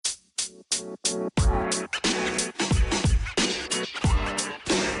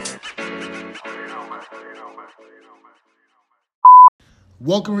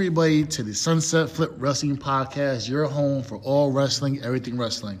Welcome everybody to the Sunset Flip Wrestling Podcast, your home for all wrestling, everything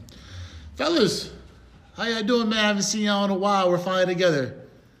wrestling. Fellas, how y'all doing, man? I haven't seen y'all in a while. We're finally together. You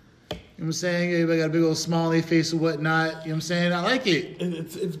know what I'm saying? Everybody got a big old smiley face or whatnot. You know what I'm saying? I like it.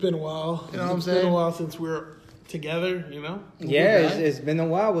 It's been a while. You know what I'm saying? It's been a while since we're together, you know? Yeah, it's been a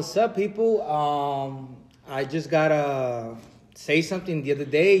while. What's up, people? I just gotta say something. The other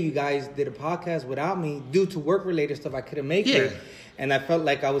day, you guys did a podcast without me due to work-related stuff. I couldn't make it. And I felt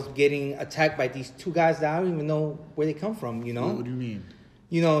like I was getting attacked by these two guys that I don't even know where they come from, you know? What do you mean?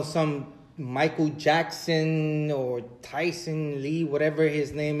 You know, some Michael Jackson or Tyson Lee, whatever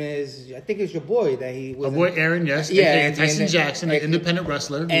his name is. I think it's your boy that he was. My boy Aaron, yes. Yeah. And Tyson Jackson, an independent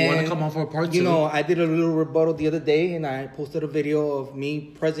wrestler who wanted to come on for a part 2. You know, I did a little rebuttal the other day and I posted a video of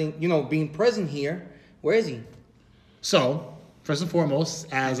me being present here. Where is he? So, first and foremost,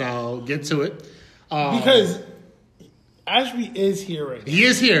 as I'll get to it. Because Ashby is here right now. He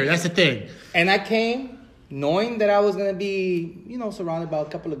is here. That's the thing. And I came knowing that I was going to be, surrounded by a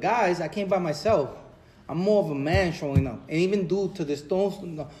couple of guys. I came by myself. I'm more of a man showing up. And even due to the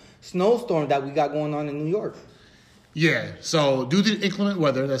snowstorm that we got going on in New York. Yeah. So, due to the inclement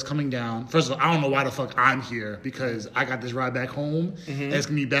weather that's coming down, first of all, I don't know why the fuck I'm here because I got this ride back home. Mm-hmm. And it's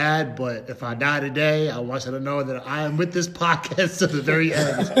going to be bad. But if I die today, I want you to know that I am with this podcast to the very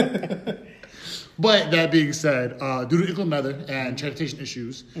end. But that being said, due to inclement weather and transportation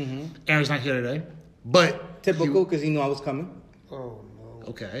issues, Aaron's not here today. But typical because he knew I was coming. Oh no.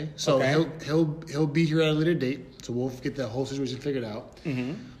 Okay, so he'll be here at a later date, so we'll get the whole situation figured out.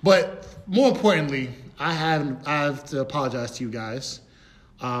 Mm-hmm. But more importantly, I have to apologize to you guys.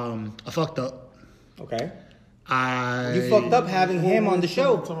 I fucked up. Okay. You fucked up having him on the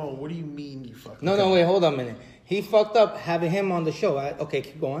show. What do you mean you fucked up? No, wait, hold on a minute. He fucked up having him on the show. Okay,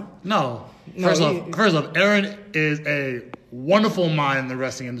 keep going. No. First off, Aaron is a wonderful mind in the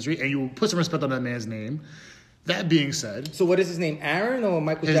wrestling industry, and you put some respect on that man's name. That being said... So what is his name, Aaron or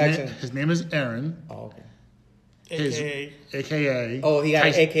Michael Jackson? His name is Aaron. Oh, okay. AKA. Oh, he got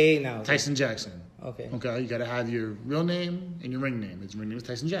an AKA now. Tyson Jackson. Okay. You got to have your real name and your ring name. His ring name is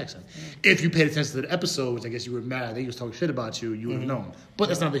Tyson Jackson. If you paid attention to the episode, which I guess you were mad, they was talking shit about you, you would have known. But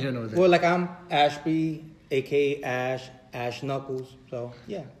that's not the here nor there. Well, like I'm Ashby, a.k.a. Ash Knuckles. So,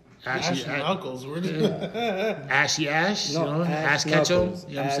 yeah. Ash Knuckles. Where did Ashy Ash? No, Ash Ketchum?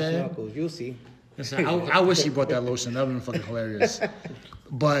 You know what I'm saying? Knuckles. You'll see. I wish he brought that lotion. That would have been fucking hilarious.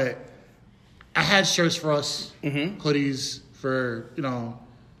 But I had shirts for us, hoodies for,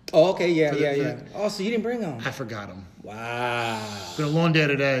 Oh, okay, yeah. Oh, so you didn't bring them? I forgot them. Wow. It's been a long day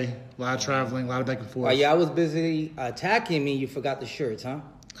today. A lot of traveling, a lot of back and forth. Oh, yeah, I was busy attacking me. You forgot the shirts, huh?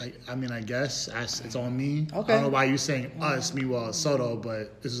 I guess it's on me. Okay. I don't know why you're saying us, meanwhile it's Soto,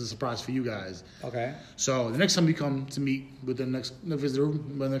 but this is a surprise for you guys. Okay. So the next time we come to meet with the next visitor,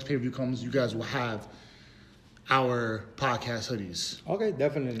 when the next pay-per-view comes, you guys will have our podcast hoodies. Okay,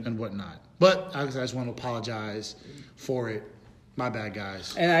 definitely. And whatnot. But I just want to apologize for it. My bad,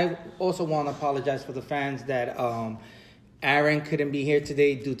 guys. And I also want to apologize for the fans that Aaron couldn't be here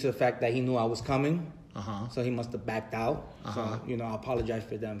today due to the fact that he knew I was coming. So he must have backed out. So, I apologize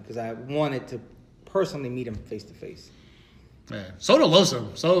for them because I wanted to personally meet him face to face. Yeah. Soto loves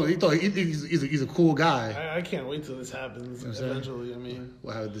him. So he thought he's a cool guy. I can't wait till this happens eventually. I mean,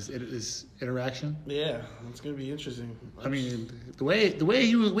 we'll have this interaction. Yeah, it's gonna be interesting. I mean, the way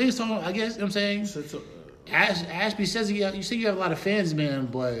he was talking, I guess. You know what I'm saying. Ashby says you say you have a lot of fans, man,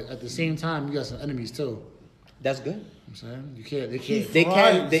 but at the same time you got some enemies too. That's good. I'm saying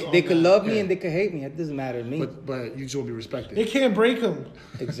They could love me and they could hate me. It doesn't matter to me. But you just want to be respected. They can't break him.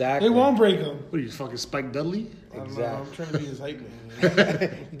 Exactly. They won't break him. What are you, fucking Spike Dudley? Exactly. I'm trying to be his hype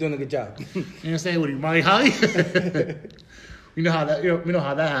man. You're doing a good job. You know what I'm saying? What are you, Molly Holly? We know how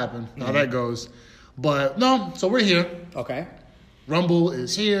that happened. How that goes. But no, so we're here. Okay. Rumble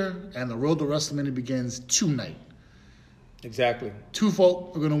is here, and the Road to WrestleMania begins tonight. Exactly. 2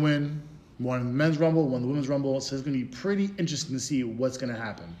 folk are going to win. One in the men's Rumble, one in the women's Rumble. So it's going to be pretty interesting to see what's going to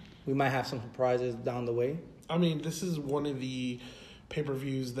happen. We might have some surprises down the way. I mean, this is one of the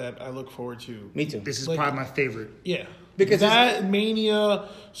pay-per-views that I look forward to. Me too. This is probably my favorite. Yeah. Because that, Mania,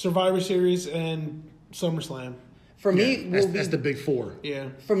 Survivor Series, and SummerSlam. For me, that's the big 4. Yeah.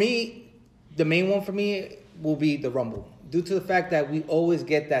 For me, the main one for me will be the Rumble. Due to the fact that we always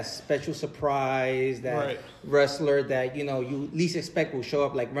get that special surprise, that wrestler that, you least expect will show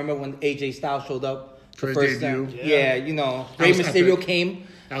up. Like, remember when AJ Styles showed up for his debut? Yeah, Rey Mysterio came.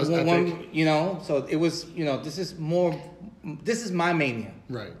 That was epic. So it was, this is more this is my Mania.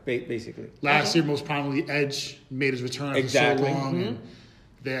 Right. Basically. Last year, most prominently, Edge made his return after so long. And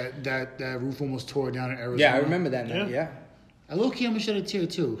that roof almost tore down in Arizona. Yeah, I remember that night. Yeah. I low-key almost shed a tear,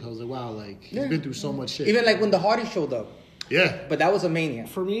 too. Because I was like, wow, like, he's been through so much shit. Even like when the Hardys showed up. Yeah. But that was a Mania.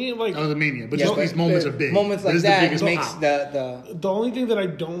 For me, like... That was a Mania. But these moments are big. Moments like that makes the... The only thing that I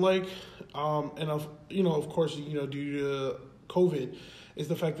don't like, and of course, due to COVID, is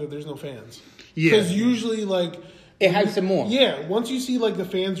the fact that there's no fans. Yeah. Because usually, like... It hypes it more. Yeah. Once you see, like, the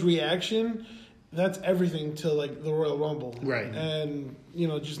fans' reaction, that's everything to, like, the Royal Rumble. Right. And,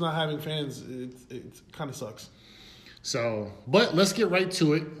 just not having fans, it kind of sucks. So, but let's get right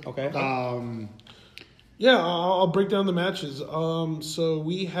to it. Okay. Yeah, I'll break down the matches. So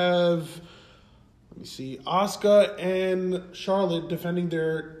we have, let me see, Asuka and Charlotte defending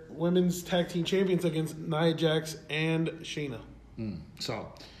their women's tag team champions against Nia Jax and Shayna. So,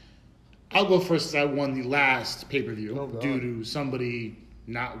 I'll go first as I won the last pay-per-view due to somebody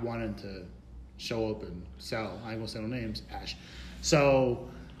not wanting to show up and sell. I ain't gonna say no names, Ash. So,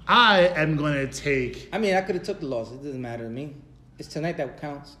 I am going to take... I mean, I could have took the loss. It doesn't matter to me. It's tonight that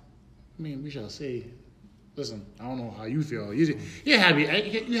counts. I mean, we shall see. Listen, I don't know how you feel. You had me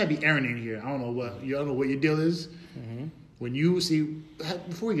Aaron in here. I don't know what your deal is. Mm-hmm. When you see,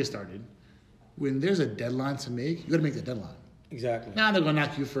 before we get started, when there's a deadline to make, you got to make the deadline. Exactly. Now they're gonna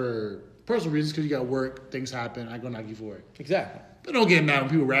knock you for personal reasons because you got work, things happen. I'm gonna knock you for it. Exactly. But don't get mad when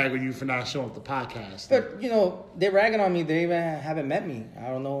people rag on you for not showing up the podcast. But they're ragging on me. They even haven't met me. I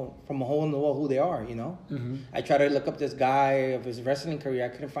don't know from a hole in the wall who they are. Mm-hmm. I try to look up this guy of his wrestling career. I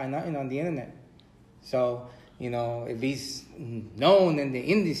couldn't find nothing on the internet. So, if he's known in the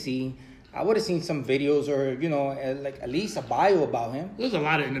indie scene, I would have seen some videos or, like at least a bio about him. There's a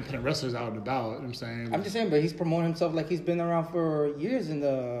lot of independent wrestlers out and about, you know what I'm saying? I'm just saying, but he's promoting himself like he's been around for years in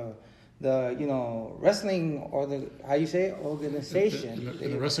the wrestling or organization.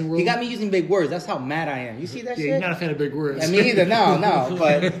 In the wrestling world? He got me using big words. That's how mad I am. You see that shit? Yeah, you're not a fan of big words. Me either. No.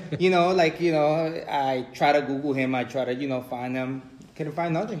 But, I try to Google him. I try to, find him. Couldn't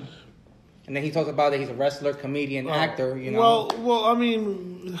find nothing. And then he talks about that he's a wrestler, comedian, actor, Well, I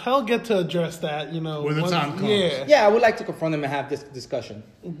mean, he'll get to address that, when the time comes. Yeah, I would like to confront him and have this discussion.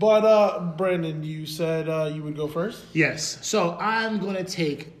 But, Brandon, you said you would go first? Yes. So I'm going to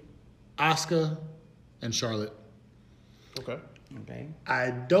take Asuka and Charlotte. Okay. I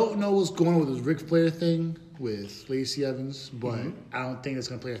don't know what's going on with this Ric Flair thing with Lacey Evans, but I don't think it's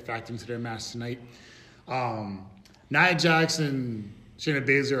going to play a factor into their match tonight. Nia Jax and Shayna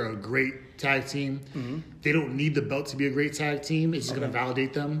Baszler are a great tag team. Mm-hmm. They don't need the belt to be a great tag team. It's just going to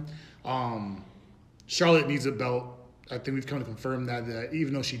validate them. Charlotte needs a belt. I think we've come to confirm that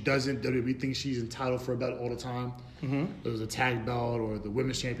even though she doesn't, WWE thinks she's entitled for a belt all the time. Mm-hmm. It was a tag belt or the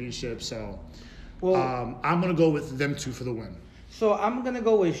women's championship. So I'm going to go with them two for the win. So I'm going to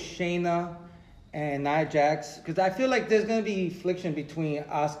go with Shayna and Nia Jax because I feel like there's going to be friction between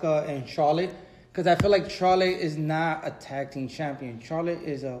Asuka and Charlotte because I feel like Charlotte is not a tag team champion. Charlotte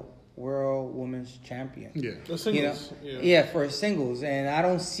is a world women's champion. Yeah. The singles. Yeah, for singles. And I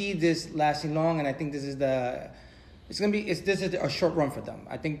don't see this lasting long, and I think this is this is a short run for them.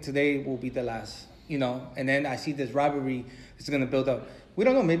 I think today will be the last, and then I see this rivalry is going to build up. We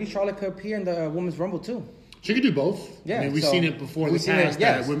don't know. Maybe Charlotte could appear in the Women's Rumble too. She could do both. Yeah. I mean, we've seen it before in the past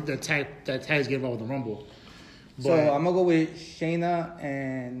yes. that tags get involved with the Rumble. But, so I'm going to go with Shayna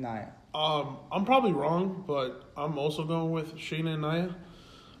and Nia. I'm probably wrong, but I'm also going with Shayna and Nia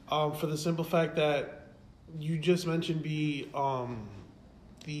for the simple fact that you just mentioned the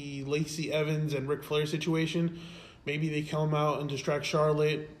Lacey Evans and Ric Flair situation. Maybe they come out and distract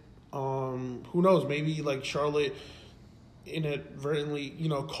Charlotte. Who knows? Maybe like Charlotte inadvertently,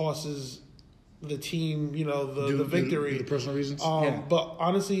 causes the team, the victory. The personal reasons. But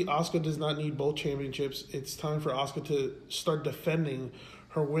honestly, Asuka does not need both championships. It's time for Asuka to start defending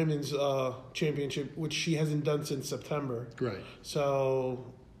her women's championship, which she hasn't done since September. Right.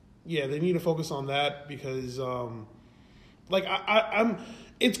 So, yeah, they need to focus on that because,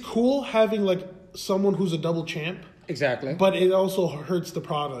 it's cool having like someone who's a double champ. Exactly. But it also hurts the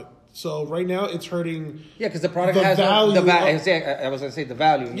product. So right now it's hurting. Yeah, because the product has the value. I was going to say the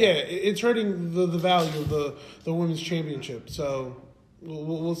value. Yeah, it's hurting the value of the women's championship. So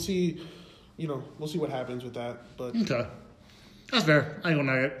we'll see. We'll see what happens with that. But okay, that's fair. I ain't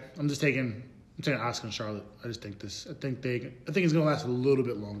gonna knock it. I'm taking Asuka and Charlotte. I just think this. I think it's gonna last a little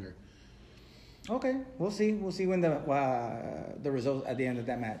bit longer. Okay, we'll see. We'll see when the results at the end of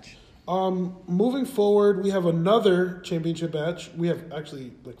that match. Moving forward, we have another championship match. We have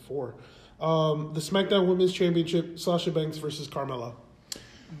actually like 4. The SmackDown Women's Championship, Sasha Banks versus Carmella.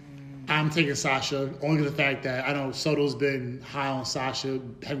 I'm taking Sasha, only to the fact that I know Soto's been high on Sasha,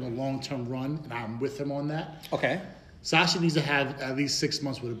 having a long-term run, and I'm with him on that. Okay. Sasha needs to have at least 6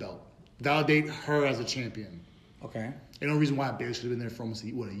 months with a belt. Validate her as a champion. Okay. Ain't no reason why Bayley should have been there for almost, a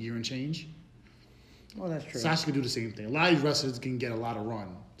year and change. Well, that's true. Sasha could do the same thing. A lot of these wrestlers can get a lot of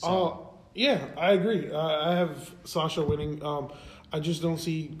run. So. Yeah, I agree. I have Sasha winning. I just don't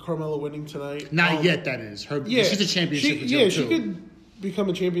see Carmella winning tonight. Not yet, that is. She's a championship she could become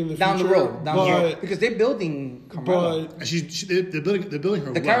a champion in the down future. The road. Because they're building Carmella. But they're building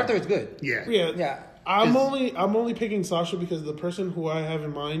her. The character is good. Yeah. I'm only picking Sasha because the person who I have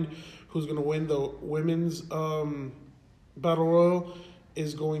in mind who's going to win the women's battle royal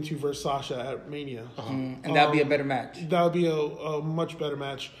is going to verse Sasha at Mania. And that'll be a better match. That'll be a much better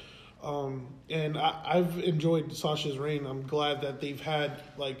match. And I've enjoyed Sasha's reign. I'm glad that they've had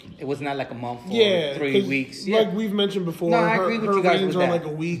it was not like a month or 3 weeks. Yeah. Like we've mentioned before, I agree with you guys reigns with are that. like a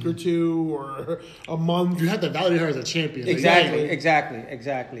week or two or a month. You have to validate her as a champion.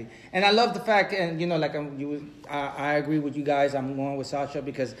 Exactly. And I love the fact, and I agree with you guys. I'm going with Sasha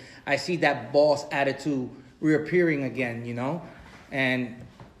because I see that boss attitude reappearing again. And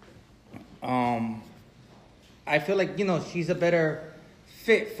I feel like she's a better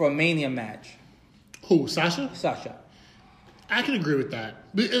fit for a Mania match. Who, Sasha? Sasha. I can agree with that.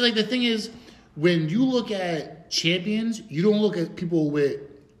 But the thing is, when you look at champions, you don't look at people with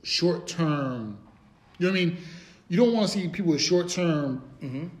short-term. You know what I mean? You don't want to see people with short-term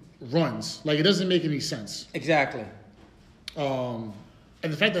runs. It doesn't make any sense. Exactly. And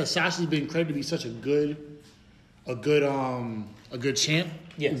the fact that Sasha's been credited to be such a good champ.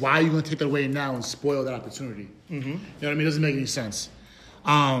 Yes. Why are you going to take that away now and spoil that opportunity? You know what I mean? It doesn't make any sense.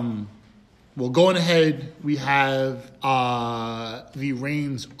 Well, going ahead, we have the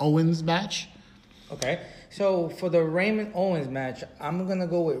Reigns-Owens match. Okay. So, for the Reigns-Owens match, I'm going to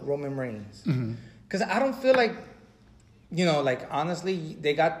go with Roman Reigns. Because I don't feel like, honestly,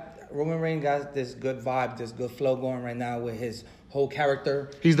 Roman Reigns got this good vibe, this good flow going right now with his whole character.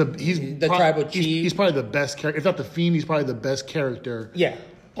 He's the tribal chief. He's probably the best character. If not the Fiend, he's probably the best character. Yeah.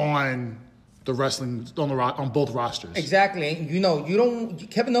 On the wrestling on both rosters. Exactly. You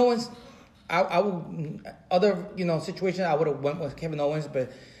don't Kevin Owens. I would situation I would have went with Kevin Owens,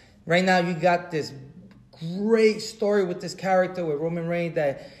 but right now you got this great story with this character with Roman Reigns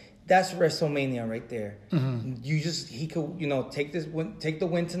that's WrestleMania right there. He could take the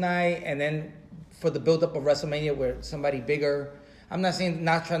win tonight, and then for the build up of WrestleMania where somebody bigger. I'm not trying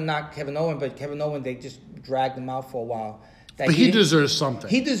to knock Kevin Owens, but Kevin Owens, they just dragged him out for a while. But he deserves something.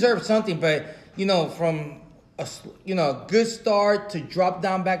 He deserves something, but from a good start to drop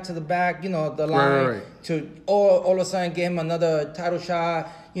down back to the back, the line right. to all of a sudden give him another title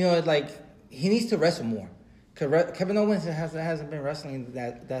shot. He needs to wrestle more. Because Kevin Owens hasn't been wrestling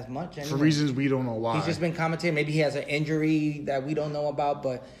that much anymore. For reasons we don't know why. He's just been commentating. Maybe he has an injury that we don't know about.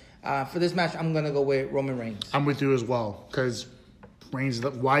 But for this match, I'm going to go with Roman Reigns. I'm with you as well. Because Reigns,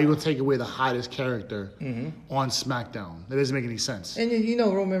 why are you going to take away the hottest character on SmackDown? That doesn't make any sense. And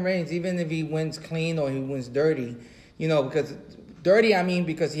Roman Reigns, even if he wins clean or he wins dirty, because dirty,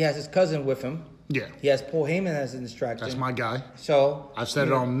 because he has his cousin with him. Yeah. He has Paul Heyman as a distraction. That's my guy. So I've said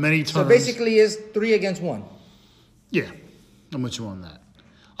it on many terms. So basically it's 3 against 1. Yeah. I'm with you on that.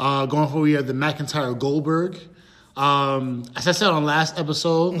 Going forward, we have the McIntyre Goldberg. As I said on last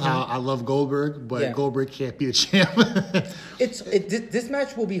episode, I love Goldberg, but Goldberg can't be a champ. This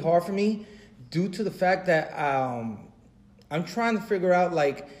match will be hard for me due to the fact that I'm trying to figure out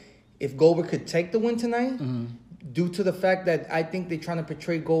if Goldberg could take the win tonight. Due to the fact that I think they're trying to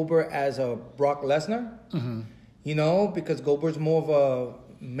portray Goldberg as a Brock Lesnar, because Goldberg's more of a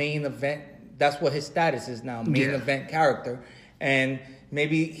main event. That's what his status is now, main event character, and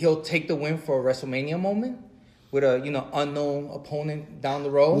maybe he'll take the win for a WrestleMania moment with a unknown opponent down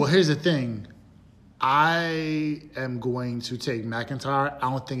the road. Well, here's the thing. I am going to take McIntyre. I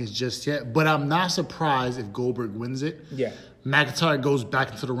don't think it's just yet, but I'm not surprised if Goldberg wins it. Yeah. McIntyre goes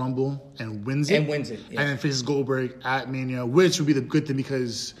back into the Rumble and wins it. Yeah. And then faces Goldberg at Mania, which would be the good thing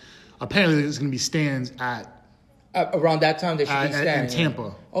because apparently there's going to be stands at... around that time, there should be stands. In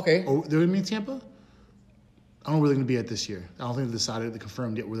Tampa. Okay. Oh, they're going to be in Tampa? I don't know where they're going to be at this year. I don't think they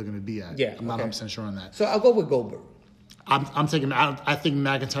confirmed yet where they're going to be at. Yeah, I'm not 100% sure on that. So I'll go with Goldberg. I think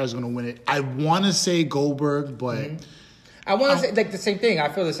McIntyre's going to win it. I want to say Goldberg, but... I want to say the same thing. I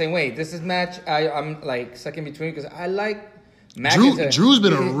feel the same way. This is match I'm second between because I like McIntyre. Drew's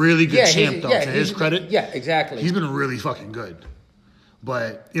been a really good champ, though, to his credit. Yeah, exactly. He's been really fucking good.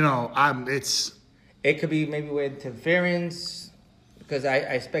 But, It could be maybe with interference because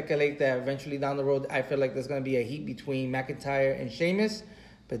I speculate that eventually down the road, I feel like there's going to be a heat between McIntyre and Sheamus.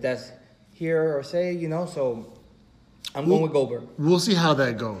 But that's hear or say, so I'm going with Goldberg. We'll see how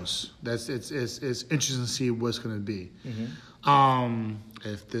that goes. It's interesting to see what's going to be.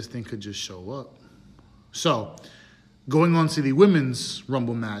 If this thing could just show up. So, going on to the women's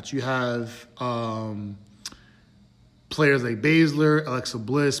Rumble match, you have players like Baszler, Alexa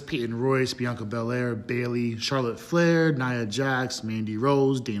Bliss, Peyton Royce, Bianca Belair, Bayley, Charlotte Flair, Nia Jax, Mandy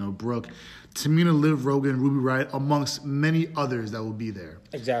Rose, Dana Brooke, Tamina, Liv, Rogan, Ruby Riott, amongst many others that will be there.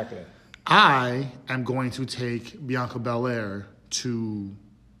 Exactly. I am going to take Bianca Belair to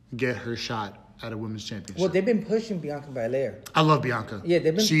get her shot at a women's championship. Well, they've been pushing Bianca Belair. I love Bianca. Yeah,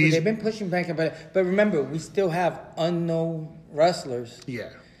 they've been pushing Bianca Belair. But remember, we still have unknown wrestlers. Yeah.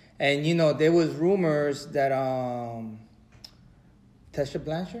 And, there was rumors that Tessa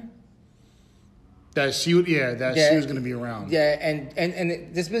Blanchard? That she was going to be around. Yeah, and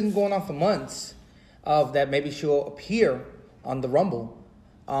this has been going on for months of that maybe she'll appear on the Rumble.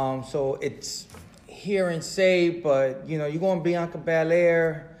 So it's hear and say, but, you're going Bianca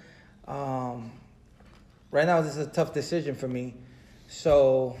Belair. Right now, this is a tough decision for me.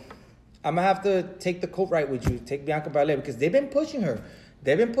 So I'm going to have to take the coat right with you. Take Bianca Belair because they've been pushing her.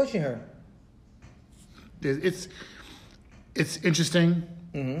 It's interesting.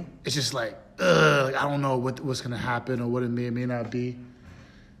 Mm-hmm. It's just like, I don't know what's going to happen or what it may or may not be.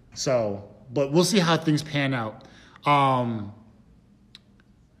 So, but we'll see how things pan out.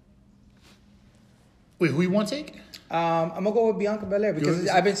 Wait, who you want to take? I'm going to go with Bianca Belair because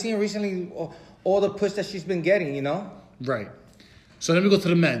I've been seeing recently all the push that she's been getting, Right. So then we go to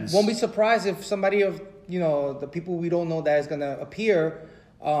the men's. Won't be surprised if somebody of, the people we don't know that is going to appear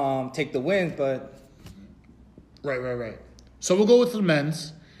take the wins, but... Right. So we'll go with the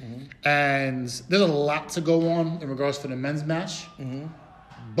men's. Mm-hmm. And there's a lot to go on in regards to the men's match. Mm-hmm.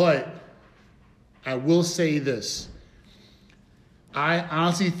 But I will say this. I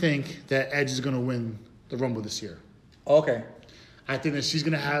honestly think that Edge is going to win the Rumble this year. Okay. I think that she's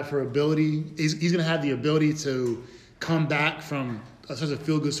going to have her ability. He's going to have the ability to come back from such a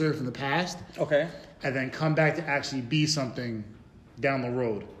feel-good story from the past. Okay. And then come back to actually be something down the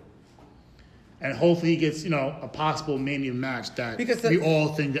road. And hopefully he gets, a possible Mania match that we all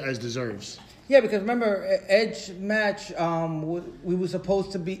think that Edge deserves. Yeah, because remember, Edge match, we were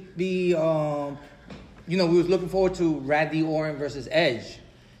supposed to be we was looking forward to Randy Orton versus Edge.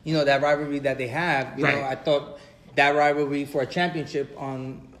 That rivalry that they have. Right. I thought that rivalry for a championship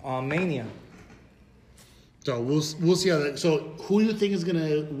on Mania. So we'll see how that. So who do you think is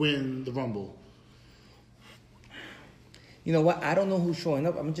gonna win the Rumble? You know what? I don't know who's showing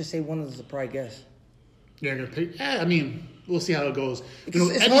up. I'm gonna just say one of the surprise guests. You're gonna pick. We'll see how it goes.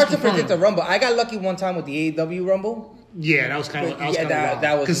 It's hard to predict the Rumble. I got lucky one time with the AEW Rumble. Yeah, that was kind of wild.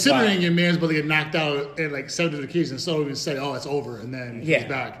 That was considering wild. Your man's brother get knocked out in like 7 occasions, so even say, "Oh, it's over," and then he comes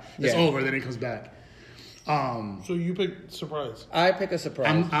back. It's over, then he comes back. So you pick surprise. I pick a surprise.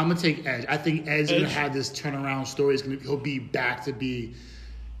 I'm gonna take Edge. I think Edge is gonna have this turnaround story. He'll be back to be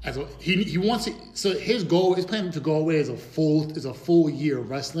he wants it. So his goal is planning to go away as a full year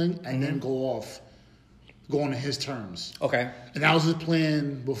of wrestling and then go on to his terms. Okay. And that was his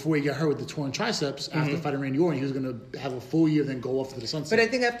plan before he got hurt with the torn triceps after fighting Randy Orton. He was going to have a full year, then go off to the sunset. But I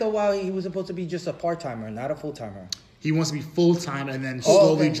think after a while, he was supposed to be just a part-timer, not a full-timer. He wants to be full-time and then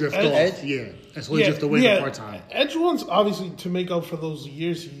slowly drift off. Edge? Yeah, and slowly drift away to part-time. Edge wants, obviously, to make up for those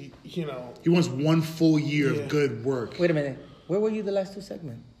years, he wants one full year of good work. Wait a minute. Where were you the last two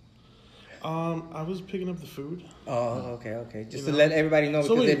segments? I was picking up the food. Oh, okay. Just to let everybody know,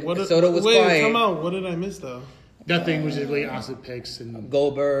 so because Soda was quiet. Come out. What did I miss, though? That thing was just really awesome picks. And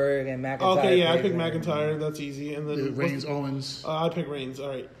Goldberg and McIntyre. Okay, yeah, I picked McIntyre. That's easy. And then Reigns, Owens. I picked Reigns. All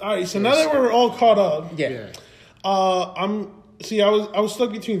right. So now that we're all caught up, yeah. I was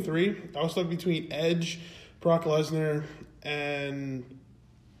stuck between three. I was stuck between Edge, Brock Lesnar, and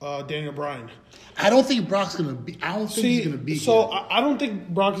Daniel Bryan. I don't think Brock's gonna be. I don't think he's gonna be. So I don't think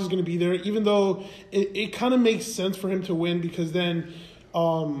Brock is gonna be there, even though it kind of makes sense for him to win because then,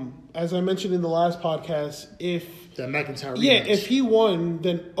 as I mentioned in the last podcast, if the McIntyre rematch. If he won,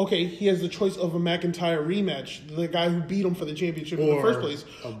 then okay, he has the choice of a McIntyre rematch, the guy who beat him for the championship in the first place,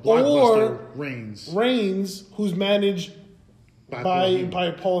 or Reigns, who's managed by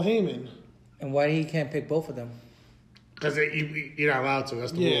Paul Heyman. And why he can't pick both of them? Because you're not allowed to.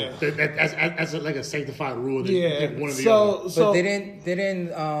 That's the rule. That's like a sanctified rule. Pick one or the other. But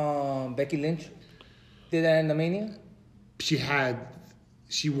didn't Becky Lynch did that in the Mania?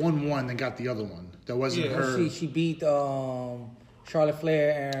 She won one and got the other one. That wasn't her. She beat Charlotte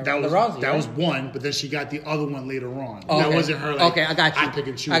Flair and Ronda Rousey. That was one, but then she got the other one later on. Oh, that wasn't her. Like, okay, I got you. I pick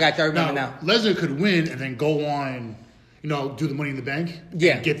and choose. I got you. I remember now. Lesnar could win and then go on. do the Money in the Bank.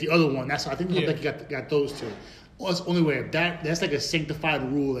 Yeah. And get the other one. I think you got those two. Well, that's the only way. That's like a sanctified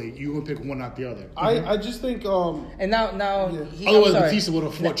rule. Like you would pick one, not the other. I just think. And now, otherwise, Batista would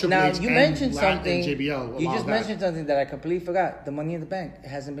have fought Triple H you mentioned something. JBL. You just mentioned something that I completely forgot. The Money in the Bank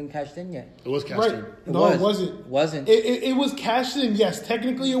hasn't been cashed in yet. It was cashed in. No, it wasn't. Wasn't. It was cashed in. Yes,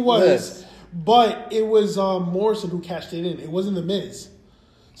 technically it was, but it was Morrison who cashed it in. It wasn't the Miz.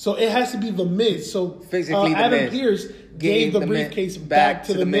 So it has to be the Miz. So physically, Adam Pearce gave the briefcase back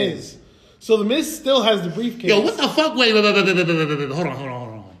to the Miz. So the Miz still has the briefcase. Yo, what the fuck? Wait. Hold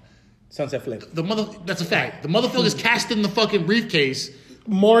on. Sunset Flip. That's a fact. The motherfuckers cashed in the fucking briefcase.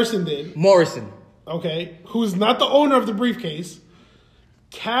 Morrison did. Okay. Who's not the owner of the briefcase.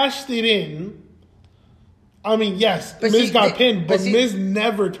 Cashed it in. I mean, yes, but Miz got pinned, but Miz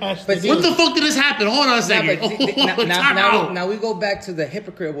never cashed it in. What the fuck did this happen? Hold on a second. Now we go back to the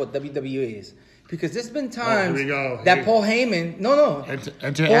hypocrite of what WWE is. Because there's been times that Paul Heyman, Paul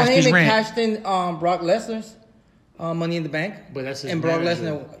Heyman cashed in Brock Lesnar's Money in the Bank, but that's his Brock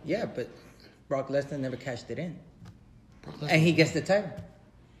Lesnar, but Brock Lesnar never cashed it in, and he gets the title.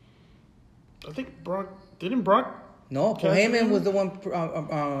 I think didn't Brock? No, Paul Heyman was the one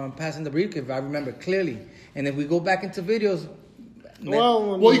passing the briefcase, if I remember clearly. And if we go back into videos.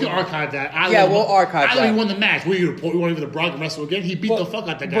 Well, you can archive that. We'll archive that. I don't even won the match. We want to Brock wrestle again. He beat the fuck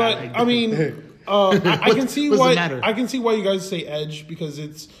out that guy. But I mean. I can see why. I can see why you guys say Edge because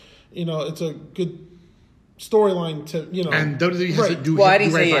it's it's a good storyline to And WWE has to do. Well, I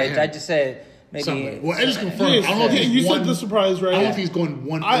didn't say Edge. I just said maybe. Something. Well, Edge is confirmed. I don't know if you said the surprise, right? I don't know if he's going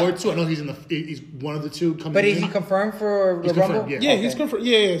one or two. I know he's one of the two coming. But is he confirmed for the Rumble? Yeah, he's confirmed.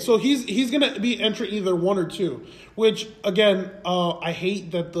 Yeah. So he's gonna be entering either one or two. Which again, I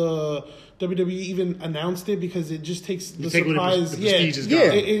hate that the WWE even announced it because it just takes the surprise.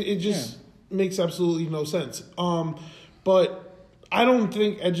 It just. Makes absolutely no sense. But I don't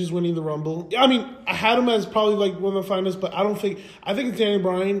think Edge is winning the Rumble. I mean, I had him as probably like one of the finalists, but I think it's Daniel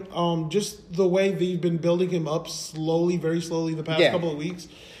Bryan. Just the way they've been building him up slowly, very slowly the past couple of weeks.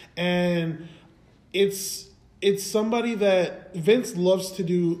 And it's somebody that Vince loves to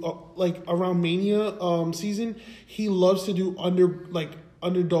do like around Mania season. He loves to do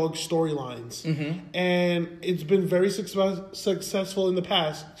underdog storylines. And it's been very successful in the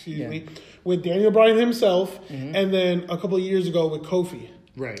past, with Daniel Bryan himself, and then a couple of years ago with Kofi.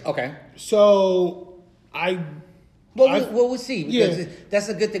 Right. Okay. So we'll see. Because that's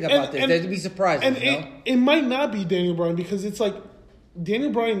a good thing about this. There'd be surprises. And it might not be Daniel Bryan because it's like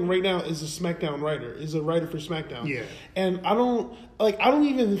Daniel Bryan right now is a SmackDown writer, is a writer for SmackDown. Yeah. And I don't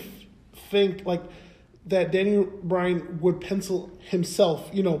even think like that Daniel Bryan would pencil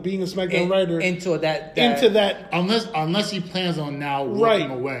himself, being a SmackDown writer into that unless he plans on now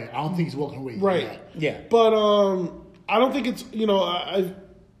walking away. I don't think he's walking away. Right. Yeah. But I don't think it's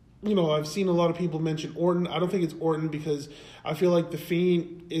I've seen a lot of people mention Orton. I don't think it's Orton because I feel like the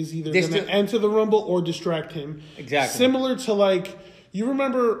Fiend is either going to enter the Rumble or distract him. Exactly. Similar to you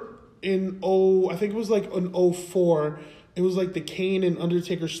remember in I think it was like in 2004. It was like the Kane and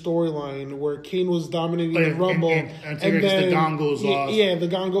Undertaker storyline where Kane was dominating the Rumble, and then the gong goes off. Yeah, the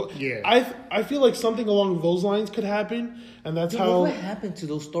gong goes. Yeah, I feel like something along those lines could happen, and that's how. What happened to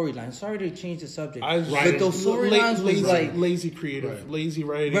those storylines? Sorry to change the subject. But those storylines was like lazy creative, lazy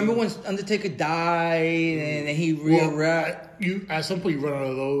writing. Remember when Undertaker died and he you at some point you run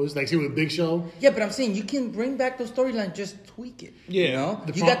out of those, like see with a Big Show. Yeah, but I'm saying you can bring back those storylines, just tweak it. Yeah,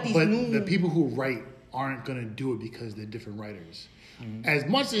 the people who write aren't going to do it because they're different writers. As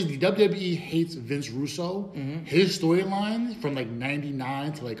much as the WWE hates Vince Russo, his storyline from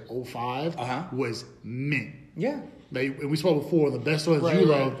 99 to 05 was mint. Yeah. And we spoke before, the best storylines you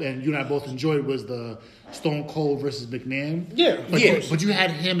loved and you and I both enjoyed was the Stone Cold versus McMahon. Yeah. But you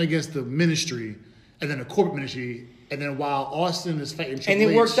had him against the Ministry and then the corporate Ministry. And then while Austin is fighting Triple H,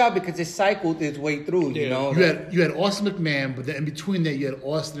 and it worked out because it cycled its way through, you know. You had Austin McMahon, but then in between that you had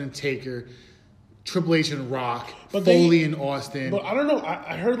Austin and Taker, Triple H and Rock, Foley and Austin. But I don't know.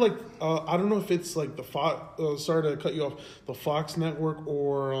 I heard I don't know if it's like the Fox. Sorry to cut you off. The Fox network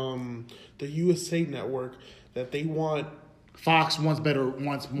or the USA network that they want. Fox wants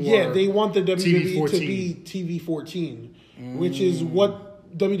more. Yeah, they want the WWE TV14. to be TV14, which is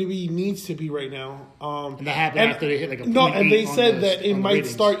what WWE needs to be right now. And that happened after they hit a no, and they said that it might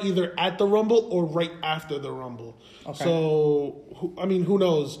start either at the Rumble or right after the Rumble. Okay. So who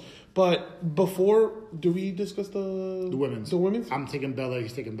knows? But before, do we discuss the women's? The women's? I'm taking Belair.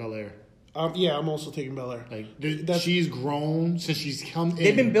 He's taking Belair. Yeah, I'm also taking Belair. She's grown since she's come in.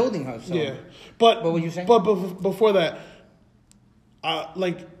 They've been building her. So. Yeah, but what were you saying? But before that,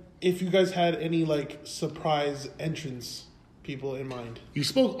 if you guys had any like surprise entrance people in mind. You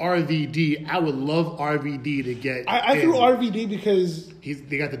spoke RVD. I would love RVD to get. I threw RVD because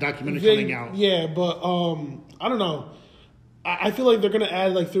they got the documentary coming out. Yeah, but I don't know. I feel like they're gonna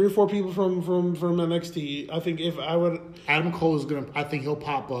add like 3 or 4 people from NXT. I think if I would, Adam Cole is gonna. I think he'll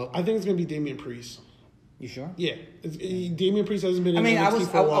pop up. I think it's gonna be Damian Priest. You sure? Yeah, Damian Priest hasn't been. I mean,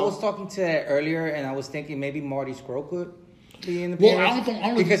 NXT for a while. I was talking to that earlier, and I was thinking maybe Marty Scurll could be in the Well, appearance. I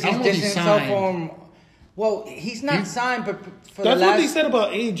don't because know he's if he's distancing himself signed. from. Well, he's not signed, but for that's the last. what they said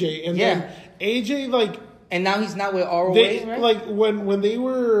about AJ, and then AJ like. And now he's not with ROH, right? Like when they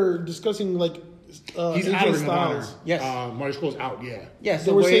were discussing like he's AJ out of Ring of Honor. Styles. Yes. Marty Scurll's out. Yeah. Yeah. They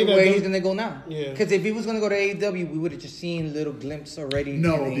So were saying that where they- he's gonna go now? Yeah. Because if he was gonna go to AEW, we would have just seen little glimpse already. E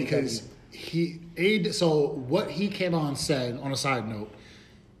No, in because AEW. so what he came on and said on a side note,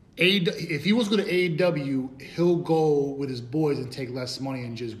 if he was going to AEW, he'll go with his boys and take less money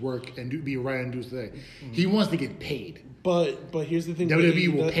and just work and be a writer and do his thing. Mm-hmm. He wants to get paid. But here's the thing: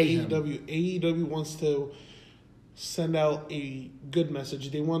 WWE will pay him. AEW wants to send out a good message.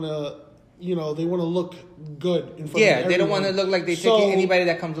 They want to, they want to look good in front of everyone. They don't want to look like they take anybody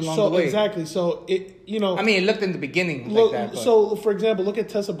that comes along the way. Exactly. So I mean, it looked in the beginning like that. But. So, for example, look at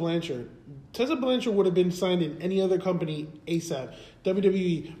Tessa Blanchard. Tessa Blanchard would have been signed in any other company ASAP,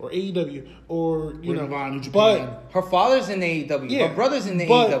 WWE or AEW or Ring of Honor, New Japan. but her father's in AEW. yeah, Her brother's in the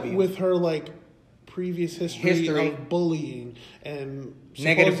but AEW. with her like previous history of bullying and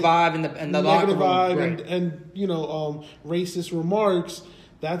negative vibe in the locker room, vibe right. and racist remarks.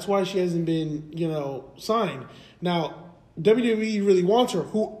 That's why she hasn't been signed. Now WWE really wants her,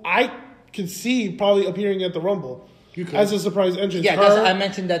 who I could see probably appearing at the Rumble as a surprise entrance. Yeah, I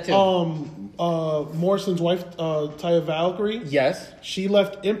mentioned that too. Morrison's wife, Taya Valkyrie. Yes, she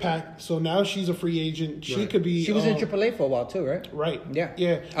left Impact, so now she's a free agent. She could be. She was in AAA for a while too, right? Right.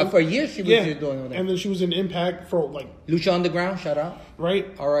 Yeah. For a year, she was just doing that. And then she was in Impact for like Lucha Underground. Shout out. Right.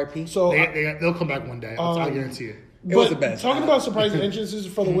 R.I.P. So they'll come back one day. I guarantee it. It was the best. Talking about surprise entrances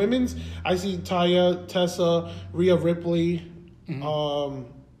for the women's, I see Taya, Tessa, Rhea Ripley,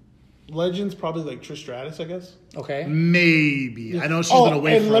 Legends, probably like Trish Stratus, I guess. Okay. Maybe. I know she's been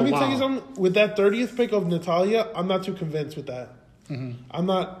away for a while. And let me tell you something. With that 30th pick of Natalya, I'm not too convinced with that. Mm-hmm. I'm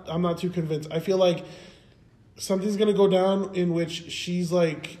not too convinced. I feel like something's gonna go down in which she's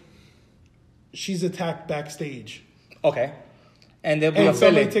attacked backstage. Okay. And there'll be a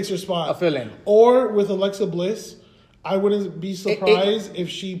somebody fill-in. takes her spot. A fill-in. Or with Alexa Bliss, I wouldn't be surprised if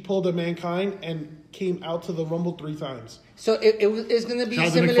she pulled a Mankind and came out to the Rumble 3 times. So it's going to be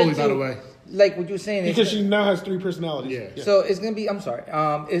Shout similar Foley, to, by the way. like what you were saying. Because she now has 3 personalities. Yeah. So it's going to be, it's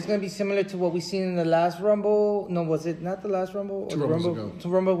going to be similar to what we seen in the last Rumble. No, was it not the last Rumble? Two Rumbles ago. To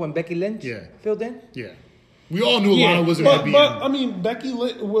Rumble when Becky Lynch filled in? Yeah. We all knew Lana wasn't going to be But, in. I mean, Becky,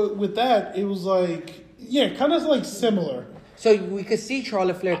 with that, it was like, kind of like similar. So we could see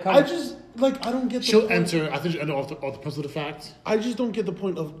Charlotte Flair coming. I don't get the She'll point. enter. I think she'll enter off the principle of the fact. I just don't get the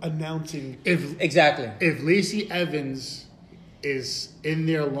point of announcing. Exactly. If Lacey Evans is in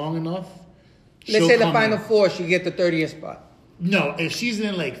there long enough, Let's say the final 4, she get the 30th spot. No, if she's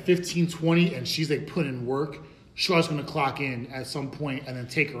in like 15, 20 and she's like putting in work, Charlotte's going to clock in at some point and then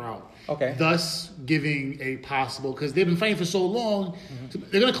take her out. Okay. Thus giving a possible, because they've been fighting for so long,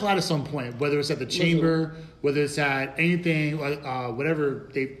 they're going to collide at some point, whether it's at the Chamber, whether it's at anything, whatever.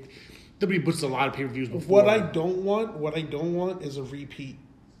 WWE puts a lot of pay-per-views before. What I don't want is a repeat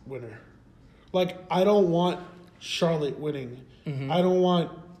winner. Like, I don't want Charlotte winning. Mm-hmm. I don't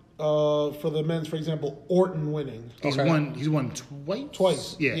want, for the men's, for example, Orton winning. He's won twice?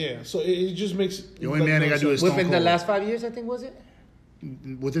 Twice. Yeah. So it just makes... The only man they got to do is Stone Within Cold. the last 5 years, I think, was it?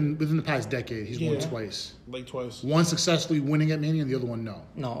 Within the past decade, he's won twice. Like twice. One successfully winning at Mania and the other one no.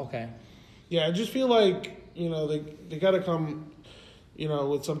 No, okay. Yeah, I just feel like, they got to come,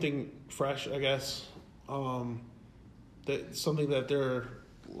 with something fresh, I guess. That something that they're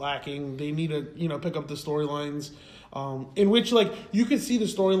lacking. They need to, pick up the storylines. In which, like, you could see the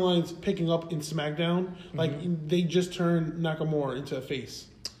storylines picking up in SmackDown. Like, they just turned Nakamura into a face.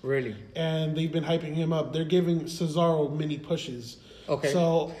 Really? And they've been hyping him up. They're giving Cesaro mini pushes. Okay.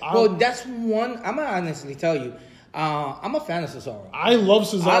 So, that's one, I'm going to honestly tell you, I'm a fan of Cesaro. I love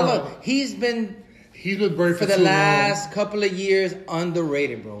Cesaro. He's been buried for the last couple of years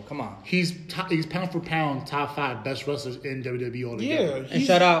underrated, bro. Come on. He's pound for pound top 5 best wrestlers in WWE altogether. Yeah. And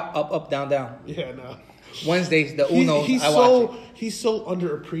shout out up, down, down. Yeah, no. Wednesdays, the Unos, he's I watch it. He's so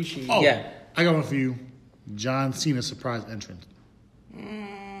underappreciated. Oh, Yeah. I got one for you. John Cena surprise entrance.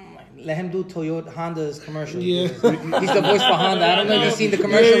 Let him do Toyota Honda's commercial. Yeah. He's the voice for Honda. I don't know if you've seen the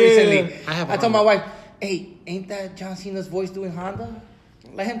commercial recently. I have a I told Honda. my wife, hey, ain't that John Cena's voice doing Honda?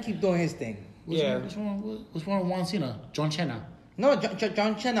 Let him keep doing his thing. What's wrong with Juan Cena? John Cena. No,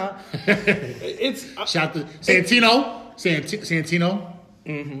 John Cena. It's Shout to Santino.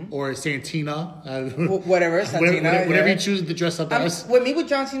 Or Santina. Whatever, Santina. Whatever he chooses to dress up as. What me with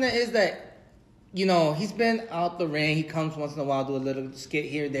John Cena is that, he's been out the ring. He comes once in a while, do a little skit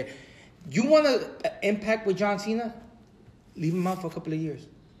here and there. You want to impact with John Cena? Leave him out for a couple of years.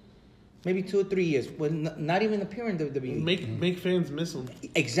 Maybe 2 or 3 years. Well, not even appearing in WWE. Make fans miss him.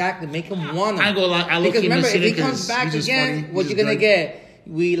 Exactly. Make him want him. I ain't gonna lie. Because remember, if he comes back again, what you're going to get?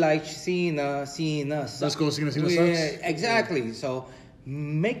 We like seeing us. Let's go Cena sucks. Yeah, exactly. So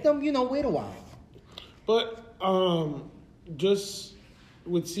make them, wait a while. But just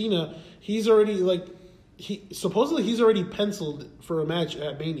with Cena, he's already supposedly he's already penciled for a match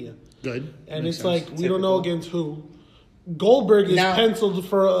at Mania. Good. And it's like we don't know against who. Goldberg is penciled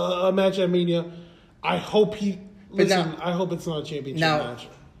for a match at Mania. I hope I hope it's not a championship match.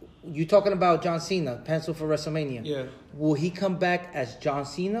 You talking about John Cena penciled for WrestleMania? Yeah. Will he come back as John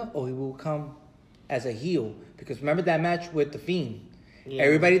Cena or he will come as a heel? Because remember that match with the Fiend. Yeah.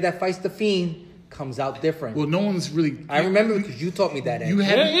 Everybody that fights the Fiend comes out different. Well, no one's really. I remember because you taught me that.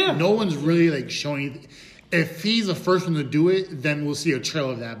 No one's really showing. If he's the first one to do it, then we'll see a trail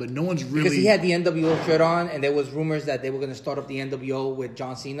of that. But no one's really... Because he had the NWO shirt on, and there was rumors that they were going to start up the NWO with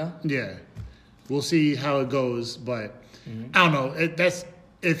John Cena. Yeah. We'll see how it goes, but I don't know.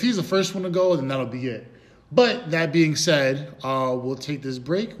 If he's the first one to go, then that'll be it. But that being said, we'll take this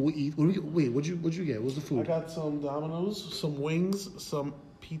break. We'll eat. What'd you get? What's the food? I got some Domino's, some wings, some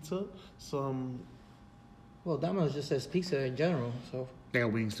pizza, some... Well, Domino's just says pizza in general, so... They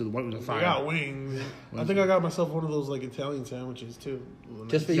got wings too. What was the fire? I got wings. I think I got myself one of those Italian sandwiches too.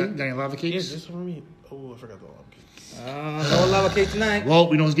 Just for you? Got any lava cakes? Yeah, just for me. Oh, I forgot the lava cakes. No lava cake tonight. Well,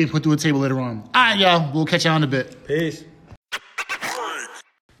 we know it's getting put through a table later on. All right, y'all. We'll catch y'all in a bit. Peace.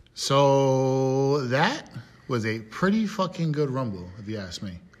 So that was a pretty fucking good Rumble, if you ask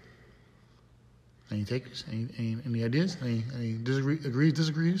me. Any takers? Any ideas? Any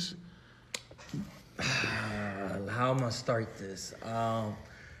disagrees? How am I gonna start this? You know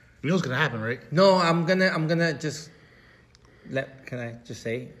what's gonna happen, right? No, I'm gonna just can I just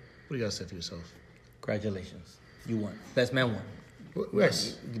say? What do you gotta say for yourself? Congratulations, you won. Best man won.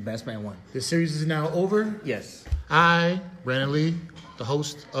 Yes, the best man won. This series is now over. Yes. I, Brandon Lee, the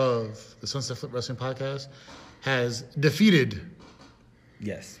host of the Sunset Flip Wrestling Podcast, has defeated.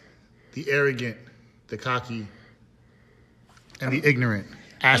 Yes. The arrogant, the cocky, and the ignorant.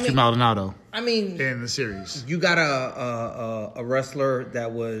 Astrid Maldonado. In the series, you got a wrestler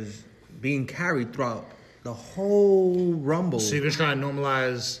that was being carried throughout the whole Rumble. So you're just trying to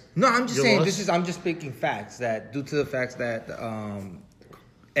normalize? No, I'm just saying loss? I'm just speaking facts that due to the facts that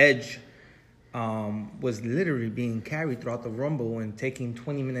Edge was literally being carried throughout the Rumble and taking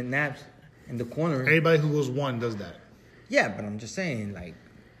 20-minute naps in the corner. Anybody who goes one does that. Yeah, but I'm just saying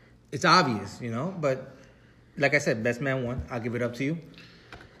it's obvious, But like I said, best man won. I'll give it up to you.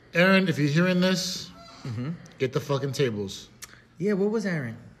 Aaron, if you're hearing this, get the fucking tables. Yeah, where was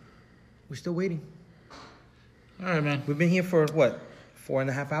Aaron? We're still waiting. All right, man. We've been here for,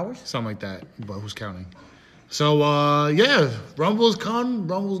 4.5 hours? Something like that, but who's counting? So, Rumble's come,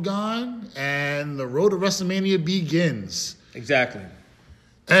 Rumble's gone, and the road to WrestleMania begins. Exactly.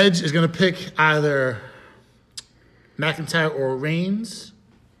 Edge is going to pick either McIntyre or Reigns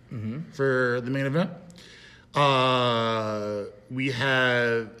for the main event. We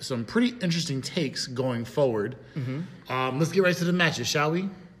have some pretty interesting takes going forward. Let's get right to the matches, shall we?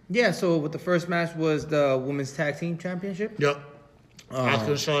 Yeah, so with the first match was the Women's Tag Team Championship. Yep. Asuka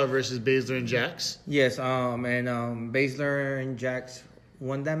and Charlotte versus Baszler and Jax. Yes, and Baszler and Jax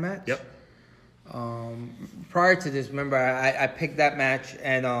won that match. Yep. Prior to this, remember, I picked that match,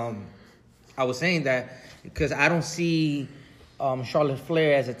 and I was saying that because I don't see Charlotte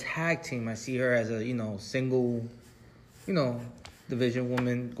Flair as a tag team. I see her as a, single, division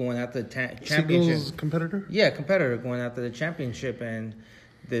woman going after the championship. Singles competitor? Yeah, competitor going after the championship, and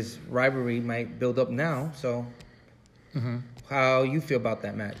this rivalry might build up now. So, how you feel about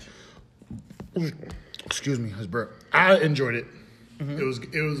that match? Excuse me, I was burped. I enjoyed it.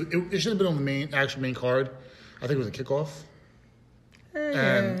 It should have been on the actual main card. I think it was a kickoff,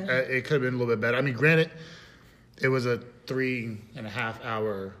 and it could have been a little bit better. I mean, granted, it was a 3.5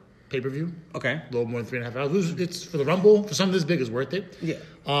 hour pay-per-view. Okay. A little more than 3.5 hours. It's for the Rumble. For something this big, it's worth it. Yeah.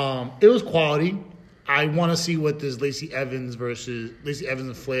 It was quality. I want to see what this Lacey Evans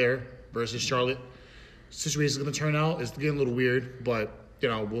and Flair versus Charlotte situation is going to turn out. It's getting a little weird, but,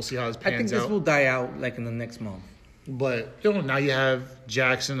 we'll see how this pans out. I think this will die out, in the next month. But, now you have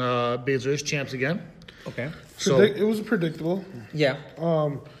Jax and Baszler as champs again. Okay. So It was predictable. Yeah.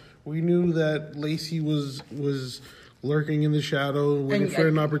 We knew that Lacey was lurking in the shadow, waiting for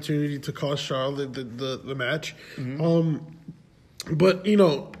an opportunity to cost Charlotte the match. But,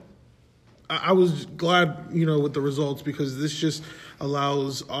 I was glad, with the results, because this just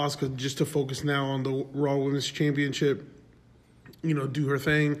allows Asuka just to focus now on the Raw Women's Championship, do her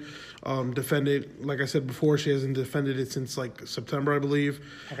thing, defend it. Like I said before, she hasn't defended it since, September, I believe.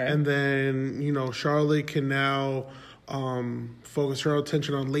 Okay. And then, Charlotte can now focus her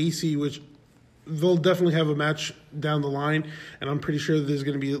attention on Lacey, which they'll definitely have a match down the line, and I'm pretty sure there's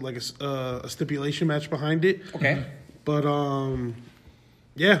going to be a stipulation match behind it. Okay. But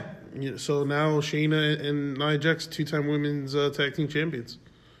yeah. So now Shayna and Nia Jax, 2-time women's tag team champions.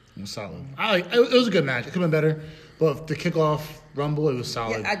 Solid. It was a good match. It could have been better, but the kickoff Rumble, it was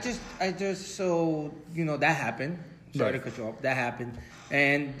solid. Yeah, I just so that happened. Sorry to cut you off. That happened,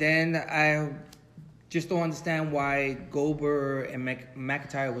 and then I just don't understand why Goldberg and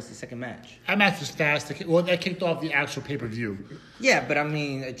McIntyre was the second match. That match was fast. That kicked off the actual pay-per-view. Yeah, but I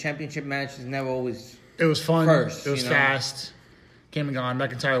mean, a championship match is never always. It was fun. First, it was fast. Came and gone.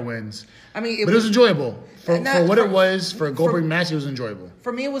 McIntyre wins. I mean, it was enjoyable for what it was for a Goldberg match. It was enjoyable.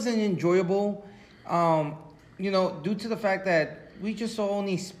 For me, it wasn't enjoyable. Due to the fact that we just saw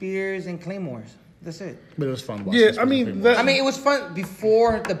only spears and claymores. That's it. But it was fun. Yeah, I mean, it was fun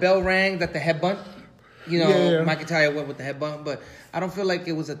before the bell rang. That the headbutt. McIntyre went with the headbutt, but I don't feel like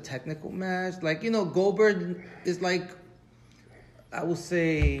it was a technical match. Goldberg is I will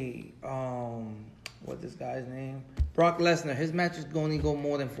say, what's this guy's name? Brock Lesnar. His matches only go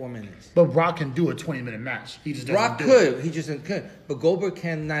more than 4 minutes. But Brock can do a 20-minute match. He just doesn't Brock do could. it. He just could. But Goldberg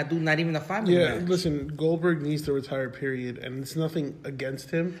cannot do not even a 5-minute match. Listen, Goldberg needs to retire, period, and it's nothing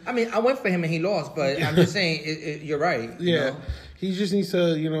against him. I mean, I went for him and he lost, but I'm just saying, you're right. Yeah. He just needs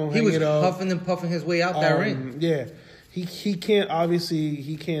to, hang he was it up. huffing and puffing his way out that ring. Yeah. He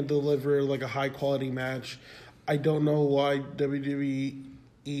can't deliver a high-quality match. I don't know why WWE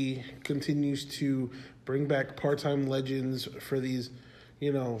continues to bring back part-time legends for these,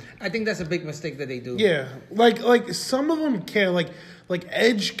 I think that's a big mistake that they do. Yeah, like some of them can, like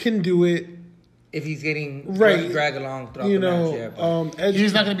Edge can do it if he's getting dragged along throughout the match. Yeah, Edge,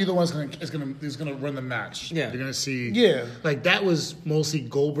 he's not going to be the one who's going to run the match. Yeah, you're going to see. Yeah, that was mostly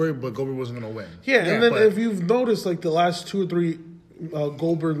Goldberg, but Goldberg wasn't going to win. Yeah, and then if you've noticed, the last 2 or 3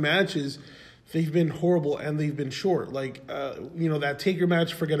 Goldberg matches, they've been horrible and they've been short. That Taker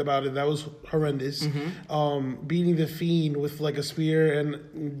match, forget about it. That was horrendous. Mm-hmm. Beating the Fiend with a spear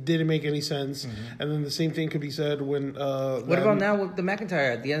and didn't make any sense. Mm-hmm. And then the same thing could be said when. What about now with the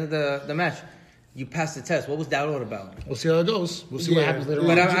McIntyre at the end of the match? You passed the test. What was that all about? We'll see how it goes. We'll see what happens later on.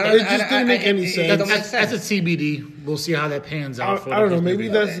 But it just didn't make any sense. That's a TBD. We'll see how that pans out. I don't know. Maybe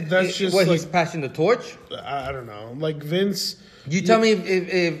that's just he's passing the torch. I don't know. Vince. You tell me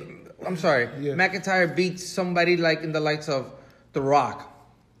if I'm sorry, McIntyre beats somebody in the likes of The Rock.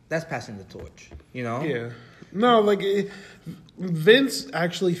 That's passing the torch, Yeah. No, Vince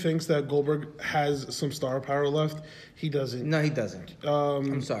actually thinks that Goldberg has some star power left. He doesn't. No, he doesn't.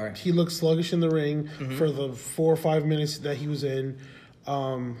 I'm sorry. He looked sluggish in the ring for the 4 or 5 minutes that he was in.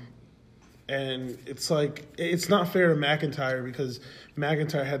 And it's it's not fair to McIntyre because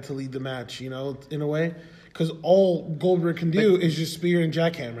McIntyre had to lead the match, in a way. Because all Goldberg can do is just spear and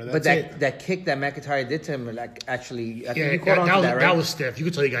jackhammer. That's it. That kick that McIntyre did to him, actually, I think you caught on to that, right? That was stiff. You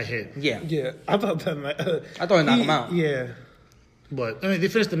could tell he got hit. Yeah. Yeah. I thought he knocked him out. Yeah. But, they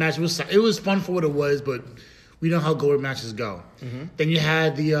finished the match. It was fun for what it was, but we know how Goldberg matches go. Mm-hmm. Then you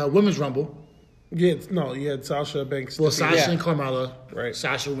had the Women's Rumble. Yeah, you had Sasha Banks. Well, Sasha and Carmella. Right.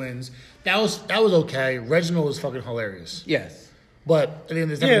 Sasha wins. That was okay. Reginald was fucking hilarious. Yes. But I think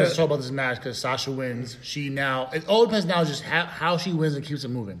there's nothing to talk about this match because Sasha wins. It all depends now just how she wins and keeps it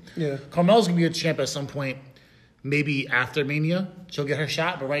moving. Yeah. Carmella's going to be a champ at some point, maybe after Mania. She'll get her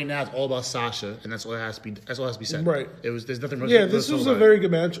shot, but right now it's all about Sasha, and that's all that has to be said. Right. There's nothing. This was a very good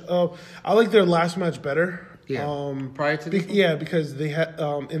match. I like their last match better. Yeah. Prior to this because they had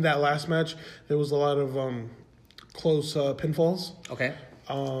in that last match there was a lot of close pinfalls. Okay.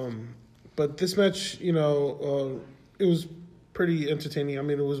 But this match, it was pretty entertaining. I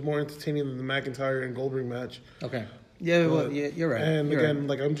mean, it was more entertaining than the McIntyre and Goldberg match. Okay. Yeah, you're right. And again,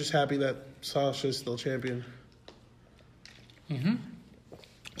 I'm just happy that Sasha is still champion. Mm-hmm.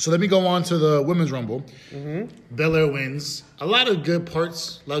 So let me go on to the Women's Rumble. Mm-hmm. Belair wins. A lot of good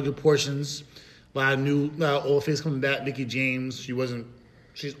parts, a lot of good portions. A lot of old face coming back. Mickie James,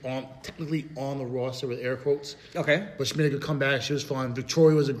 she's technically on the roster with air quotes. Okay. But she made a good comeback. She was fun.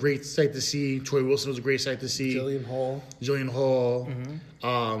 Victoria was a great sight to see. Troy Wilson was a great sight to see. Jillian Hall.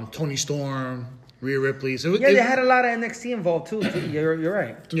 Mm-hmm. Toni Storm. Rhea Ripley. So they had a lot of NXT involved too. You're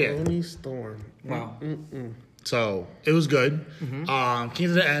right. Yeah. Tony Storm. Wow. So it was good. Came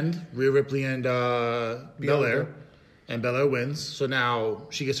to the end. Rhea Ripley and Belair. And Belair wins. So now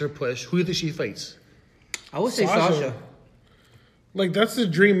she gets her push. Who do you think she fights? I would say Sasha. Like, that's the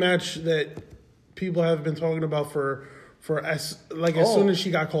dream match that people have been talking about for as soon as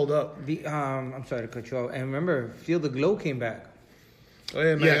she got called up. I'm sorry to cut you off. And remember, Feel the Glow came back. Oh,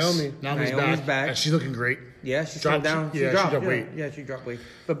 yeah, Naomi. Naomi's back. And she's looking great. Yeah, she dropped down. She dropped weight. Yeah, she dropped weight.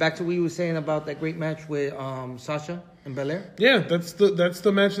 But back to what you were saying about that great match with Sasha and Belair. Yeah, that's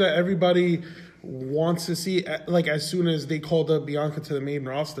the match that everybody wants to see. Like, as soon as they called up Bianca to the main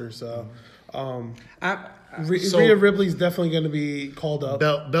roster, so Rhea Ripley's definitely going to be called up.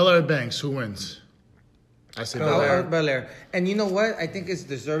 Belair Banks, who wins? I say Belair. And you know what? I think it's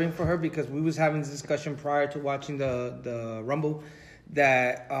deserving for her because we was having this discussion prior to watching the Rumble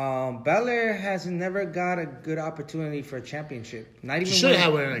that Belair has never got a good opportunity for a championship. Not even. She should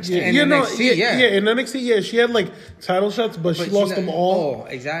have had an NXT. In NXT, she had like title shots, but she lost them all. Oh,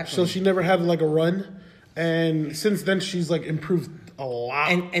 exactly. So she never had like a run, and since then she's like improved a lot.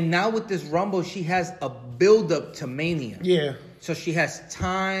 And now with this Rumble, she has a build up to Mania. Yeah. So she has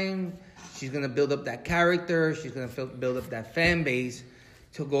time. She's gonna build up that character. She's gonna build up that fan base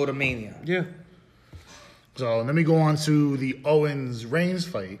to go to Mania. Yeah. So let me go on to the Owens-Reigns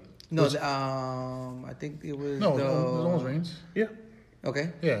fight. No, I think it was it was Owens-Reigns. Yeah.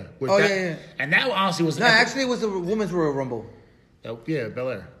 Okay. Yeah. Yeah. And that honestly was... No, actually it was the Women's Royal Rumble. Yeah,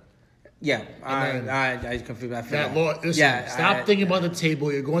 Belair. Yeah, I confused. I forgot. Stop thinking about the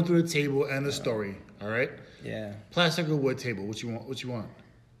table. You're going through the table and the story. All right? Yeah. Plastic or wood table? What you want?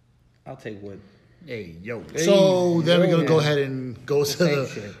 I'll take wood. Hey, yo. So then we're going to go ahead and go to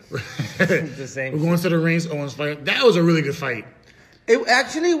the same We're going to the Reigns-Owens fight. That was a really good fight. It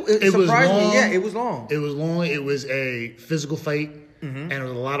surprised me. Yeah, it was long. It was long. It was a physical fight. And there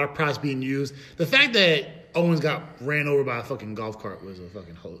was a lot of props being used. The fact that Owens got ran over by a fucking golf cart was a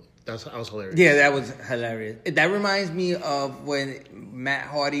fucking that was hilarious. Yeah, that was hilarious. That reminds me of when Matt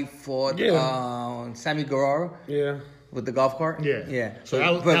Hardy fought Sammy Guevara. Yeah. With the golf cart? Yeah. So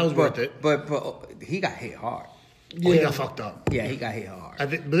that was worth it. But he got hit hard. He got fucked up. Yeah, he got hit hard.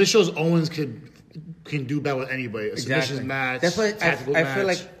 But this shows Owens can do battle with anybody. A submissions match, that's why tactical match. I feel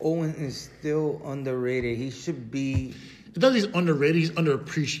like Owens is still underrated. He should be... It doesn't he's underrated, he's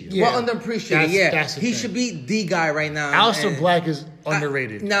underappreciated. Yeah. Well, underappreciated, that's the he thing. should be the guy right now. Aleister Black is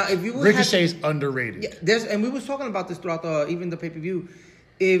underrated. Now, if you Ricochet's underrated. Yeah, and we was talking about this throughout even the pay-per-view.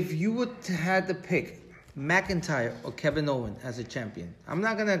 If you would had to pick McIntyre or Kevin Owens as a champion, I'm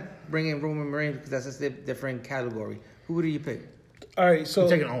not gonna bring in Roman Reigns because that's a different category. Who would you pick? All right, so I'm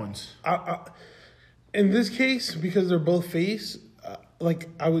taking Owens. In this case, because they're both face,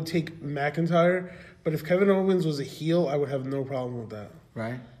 I would take McIntyre. But if Kevin Owens was a heel, I would have no problem with that.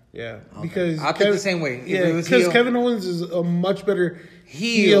 Right? Yeah, okay. because I'll think the same way. Yeah, because Kevin Owens is a much better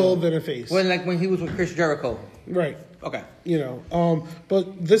heel than a face. When he was with Chris Jericho. Right. Okay.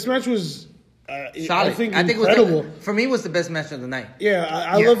 But this match was. Solid. I think incredible. For me, it was the best match of the night. Yeah,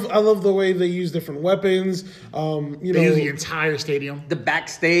 I love the way they use different weapons. They use the entire stadium. The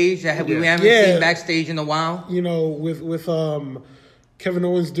backstage that we haven't seen backstage in a while. With Kevin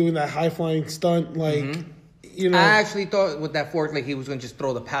Owens doing that high flying stunt, I actually thought with that fork, he was going to just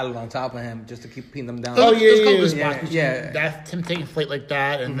throw the paddle on top of him just to keep pinning them down. Yeah. That him taking flight like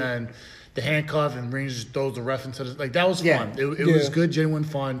that, and then the handcuff, and Reigns just throws the ref into that was fun. It was good, genuine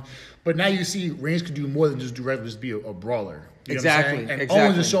fun. But now you see Reigns could do more than just be a brawler. You know what I'm saying? And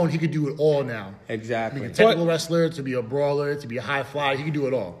Owens is showing he could do it all now. Exactly. Be a technical wrestler, to be a brawler, to be a high flyer, he can do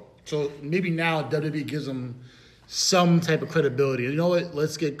it all. So maybe now WWE gives him some type of credibility. You know what?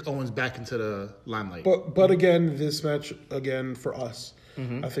 Let's get Owens back into the limelight. But again, this match for us,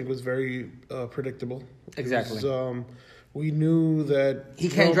 I think was very predictable. Exactly. We knew that he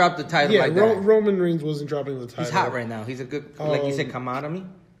can't drop the title like that. Roman Reigns wasn't dropping the title. He's hot right now. He's a good, like you said, commodity?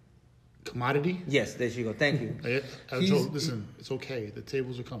 Yes, there you go. Thank you. Listen, it's okay. The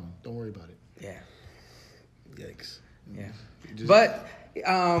tables are coming. Don't worry about it. Yeah. Yikes. Yeah. But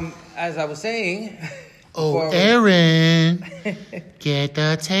as I was saying. Aaron, get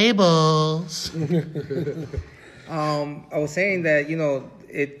the tables. I was saying that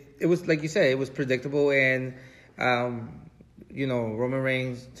it was like you said, it was predictable, and Roman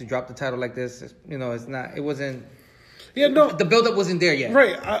Reigns to drop the title like this, it wasn't. Yeah, no, the build-up wasn't there yet.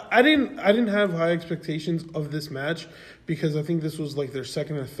 Right, I didn't have high expectations of this match because I think this was like their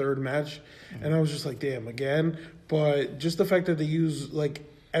second or third match, and I was just like, damn, again. But just the fact that they use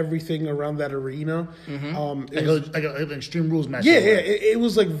everything around that arena. Like an Extreme Rules match. Yeah, it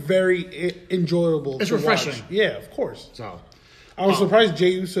was like very enjoyable. It's to refreshing. Watch. Yeah, of course. So I was surprised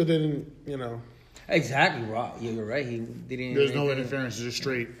Jey Uso didn't, Exactly, Rob. You're right. He didn't. There's no interference, it's just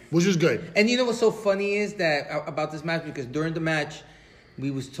straight, which is good. And you know what's so funny is that about this match, because during the match, we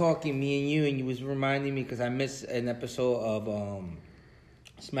was talking, me and you was reminding me, because I missed an episode of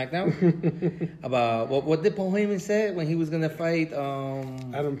SmackDown about what did Paul Heyman say when he was gonna fight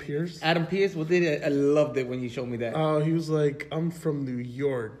Adam Pearce. What did I loved it when you showed me that. He was like, "I'm from New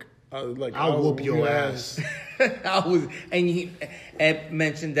York. I'll whoop your ass." Ed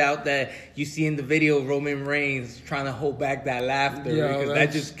mentioned out that you see in the video Roman Reigns trying to hold back that laughter because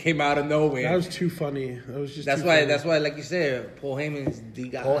that just came out of nowhere. That was too funny. That's why, like you said, Paul Heyman's the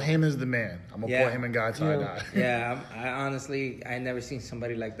guy. Paul Heyman's the man. I'm a Paul Heyman guy till I die. Yeah, I honestly never seen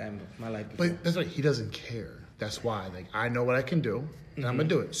somebody like that in my life before. But that's right. He doesn't care. That's why. Like, I know what I can do, and I'm gonna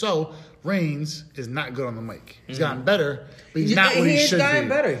do it. So Reigns is not good on the mic. He's gotten better, but he's not what he should be.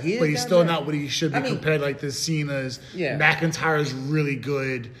 Better. But he's still not what he should be compared like this Cena's. Yeah. McIntyre's really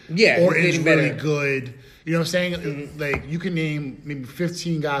good. Yeah, Orton's really good. You know what I'm saying? Like, you can name maybe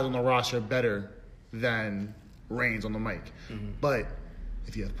 15 guys on the roster better than Reigns on the mic. But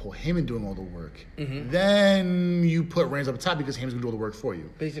if you have Paul Heyman doing all the work, then you put Reigns up top because Heyman's gonna do all the work for you.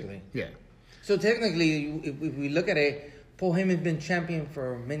 Basically. Yeah. So technically, if we look at it, Paul Heyman's been champion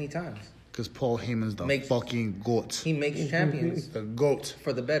for many times. Because Paul Heyman's the fucking GOAT. He makes champions. The GOAT.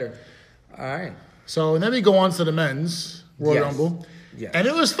 For the better. All right. So then we go on to the men's Royal Rumble. Yes. And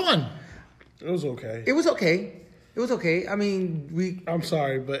it was fun. It was okay. It was okay. I mean, I'm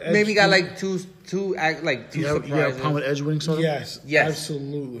sorry, but Edge maybe got like two You surprises. have a problem with Edge winning, sort of? Yes,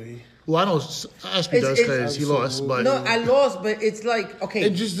 absolutely. Well, I know Ashby does because he lost, but... No, I lost, but it's like, okay.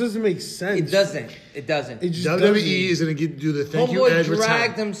 It just doesn't make sense. It doesn't. It just WWE is going to do the thank you Edge Homeboy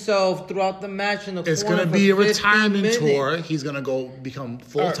dragged himself throughout the match in the corner. It's going to be a retirement tour. He's going to go become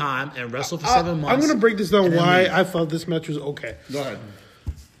full-time and wrestle for 7 months. I'm going to break this down why I thought this match was okay. Go ahead.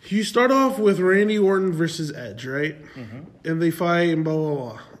 You start off with Randy Orton versus Edge, right? And they fight and blah, blah,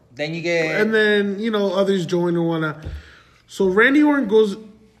 blah. Then you get... And then, others join and whatnot. So Randy Orton goes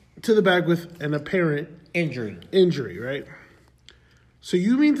to the back with an apparent injury, right? So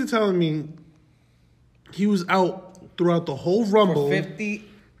you mean to tell me he was out throughout the whole Rumble for 50,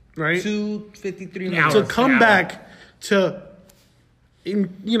 right? 53 minutes to come back to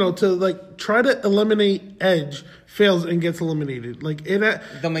try to eliminate Edge, fails and gets eliminated. Like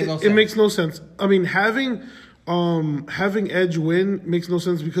it makes no sense. I mean, having Edge win makes no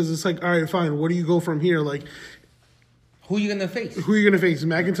sense because it's like, all right, fine. Where do you go from here? Like, who are you gonna face?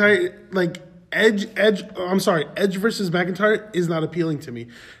 McIntyre, like Edge versus McIntyre is not appealing to me.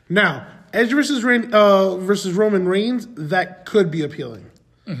 Now, Edge versus Roman Reigns, that could be appealing.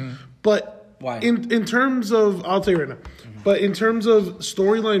 But why? In terms of, I'll tell you right now. But in terms of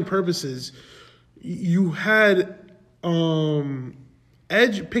storyline purposes, you had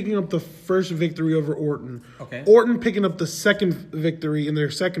Edge picking up the first victory over Orton. Okay. Orton picking up the second victory in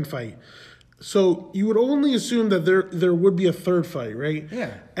their second fight. So you would only assume that there would be a third fight, right?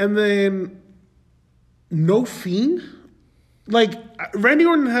 Yeah. And then no Fiend? Like Randy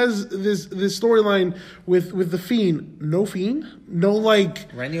Orton has this storyline with the Fiend. No Fiend? No like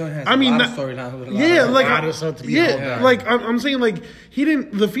Randy Orton has a lot of storylines with a lot of I'm saying like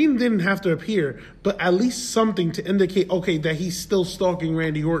the Fiend didn't have to appear, but at least something to indicate that he's still stalking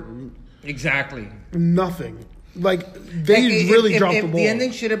Randy Orton. Exactly. Nothing. Like they really dropped the ball. The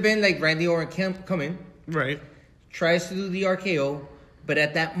ending should have been like Randy Orton come in, right? Tries to do the RKO, but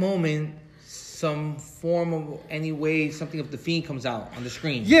at that moment, some form of something of the Fiend comes out on the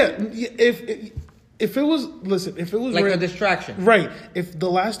screen. Yeah, if it was like a distraction, right? If the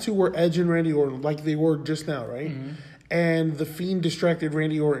last two were Edge and Randy Orton, like they were just now, right? And the Fiend distracted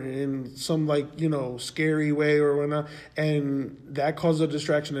Randy Orton in some scary way or whatnot, and that caused a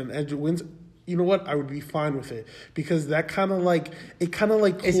distraction, and Edge wins. You know what? I would be fine with it because that kind of closes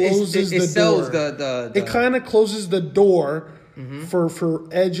the door. It kind of closes the door for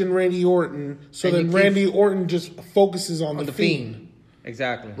Edge and Randy Orton, so then Randy Orton just focuses on the Fiend.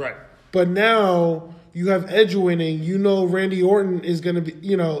 Exactly. Right. But now you have Edge winning. Randy Orton is gonna be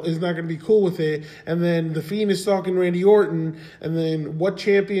is not gonna be cool with it, and then the Fiend is stalking Randy Orton, and then what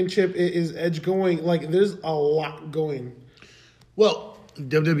championship is Edge going? Like, there's a lot going. Well,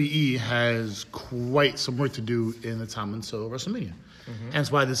 WWE has quite some work to do in the time until WrestleMania.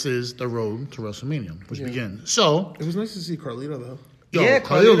 Hence why this is the Road to WrestleMania, which begins. So it was nice to see Carlito, though.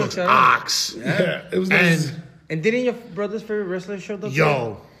 Carlito looks ox. Yeah, it was nice. And didn't your brother's favorite wrestler show up?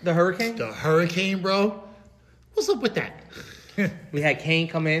 Yo. The Hurricane? The Hurricane, bro. What's up with that? We had Kane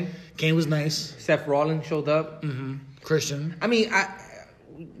come in. Kane was nice. Seth Rollins showed up. Mm-hmm. Christian. I mean,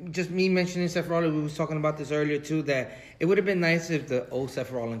 just me mentioning Seth Rollins, we was talking about this earlier too, that it would have been nice if the old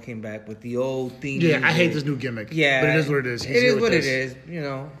Seth Rollins came back with the old theme. Yeah, I hate this new gimmick. Yeah. But it is what it is. It is what it is, you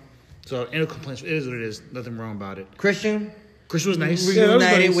know. So, no complaints. It is what it is. Nothing wrong about it. Christian was nice.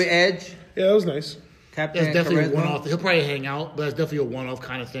 reunited with Edge. Yeah, that was nice. Captain That's definitely Charisma. a one-off. He'll probably hang out, but that's definitely a one-off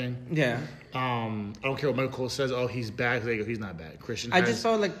kind of thing. Yeah. I don't care what Michael Cole says. Oh, he's back. They go, he's not back. I just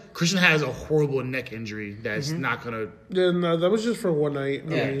felt like Christian has a horrible neck injury that's not gonna. Yeah, no, that was just for one night.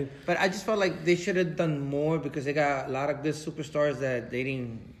 yeah, I mean, but I just felt like they should have done more because they got a lot of good superstars that they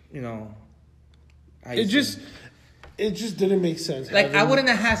didn't, you know. it just didn't make sense. Like I wouldn't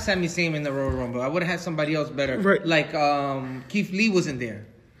have had Sami Zayn in the Royal Rumble. I would have had somebody else better. Right. Like Keith Lee wasn't there.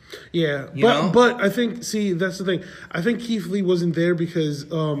 Yeah, You know? but I think that's the thing. I think Keith Lee wasn't there because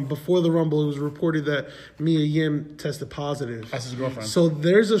before the Rumble, it was reported that Mia Yim tested positive. That's his girlfriend. So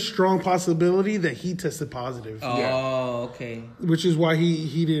there's a strong possibility that he tested positive. Oh, okay. Which is why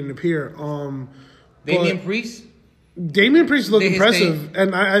he didn't appear. Damian Priest. Damian Priest looked Did his impressive,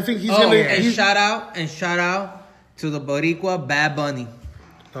 and I think he's Oh, gonna. and he's- shout out to the Boricua Bad Bunny.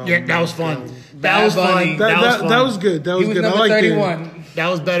 Yeah, that was fun. Bad That was Bunny. fun. That was fun. That was good. That was He was good. I number liked 31. it. That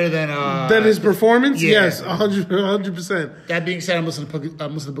was better than His performance, Yeah. yes, 100%. That being said, I'm listening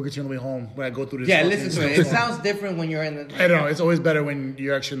to Booker T on the way home when I go through this. Yeah, fucking listen to it. It sounds different when you're in the. I don't know. It's always better when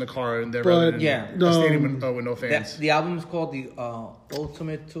you're actually in the car and they're But, rather than yeah. a stadium with no fans. The album is called the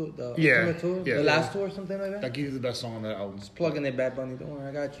Ultimate Tour. The Yeah, Ultimate Tour, yeah. the last tour, something like that. That gives you the best song on that album. Plugging it, Bad Bunny. Don't worry,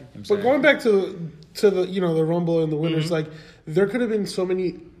 I got you. I'm But saying. going back to the the Rumble and the winners, like there could have been so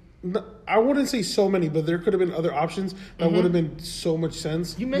many. I wouldn't say so many, but there could have been other options that would have been so much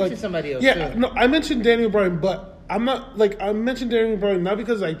sense. You mentioned Like, somebody else, Yeah, too. no, I mentioned Daniel Bryan, but I'm not like I mentioned Daniel Bryan not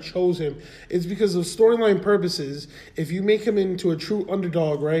because I chose him. It's because of storyline purposes. If you make him into a true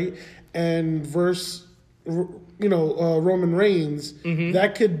underdog, right, and verse, Roman Reigns,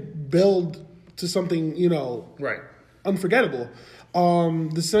 that could build to something Right. unforgettable.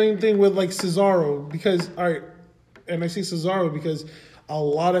 The same thing with like Cesaro because and I say Cesaro because a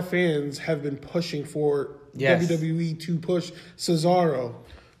lot of fans have been pushing for Yes. WWE to push Cesaro.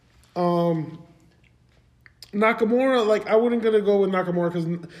 Nakamura, like I wouldn't gonna go with Nakamura because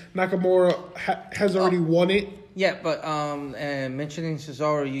Nakamura has already won it. Yeah, but and mentioning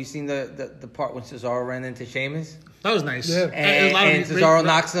Cesaro, you seen the part when Cesaro ran into Sheamus? That was nice. Yeah. And Cesaro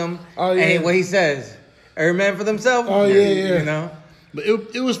knocks him. Oh, yeah. And what he says, every man for themselves. Oh, yeah. You know? But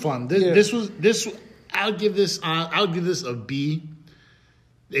it was fun. This. I'll give this a B.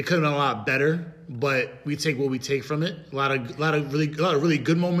 It could have been a lot better, but we take what we take from it. A lot of really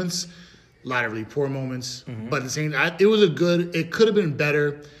good moments, a lot of really poor moments. But at the same time, it could have been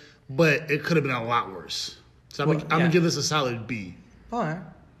better, but it could have been a lot worse. So I'm gonna give this a solid B. All right.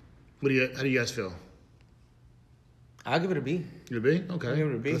 How do you guys feel? I'll give it a B. You a B? Okay. I'll give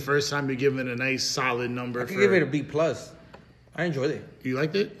it a B. For the first time, you're giving it a nice solid number. I could give it a B plus. I enjoyed it. You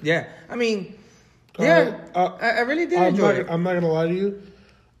liked it? Yeah. I mean, I really did enjoy it. I'm not gonna lie to you.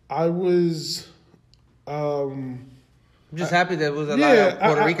 I was. I'm just happy there was a lot of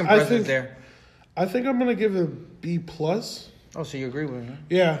Puerto Rican presence there. I think I'm gonna give it a B plus. Oh, so you agree with me?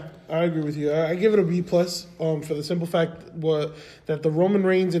 Yeah, I agree with you. I give it a B plus. For the simple fact that the Roman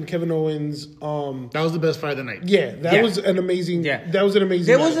Reigns and Kevin Owens. That was the best fight of the night. Yeah, that was an amazing. Yeah. That was an amazing.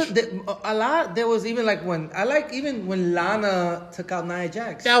 There match. was a lot. There was even when Lana took out Nia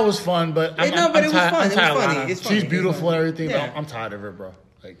Jax. That was fun, but It was fun. It was tired of funny. Lana. It's funny. She's beautiful and everything, Yeah. but I'm tired of her, bro.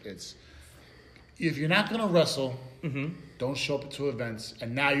 Like if you're not gonna wrestle, don't show up to events.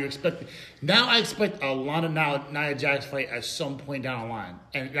 And now I expect a Nia Jax fight at some point down the line,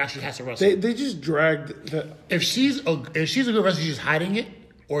 and now she has to wrestle. They just dragged that. If she's a good wrestler, she's just hiding it,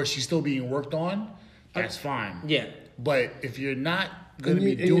 or she's still being worked on. That's fine. Yeah. But if you're not going to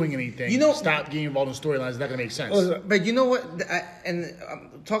be doing anything, stop getting involved in storylines. It's not going to make sense. But you know what?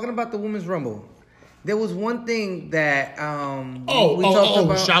 Talking about the Women's Rumble, there was one thing that we talked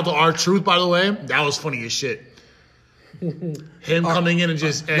about. Shout out to R-Truth, by the way. That was funny as shit. Him coming in and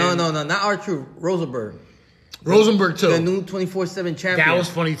just... No, not R-Truth. Rosenberg. Rosenberg, too. The new 24/7 champion. That was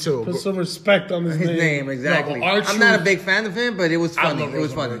funny, too. Put some respect on his name, exactly. No, R-Truth, I'm not a big fan of him, but it was funny. It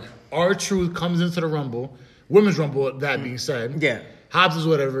was funny. R-Truth comes into the Rumble. Women's Rumble, that being said. Yeah. Hobbs is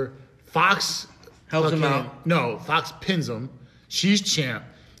whatever. Fox... Helps him out. No, Fox pins him. She's champ.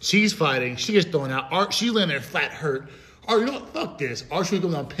 She's fighting. She gets thrown out. She's laying there flat hurt. Fuck this. R-Truth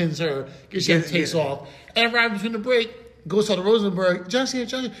comes down, pins her, gets her, takes off. And right between the break, goes to the Rosenberg. Johnson,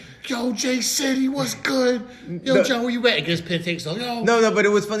 yo, Jay City, what's good? Yo, John, where you at? And gets pinned, takes off. Yo. No, but it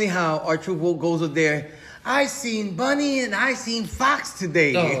was funny how R-Truth goes up there. I seen Bunny and I seen Fox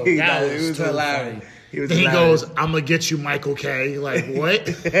today. Oh, that was totally hilarious. Then he goes, I'm going to get you, Michael K. Like, what?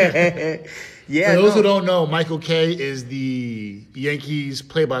 Yeah. For those who don't know, Michael K is the Yankees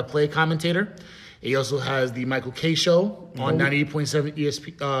play-by-play commentator. He also has the Michael K Show on 98.7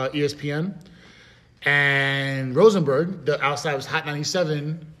 ESPN. And Rosenberg, the outside was Hot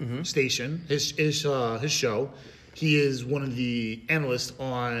 97 station, his show. He is one of the analysts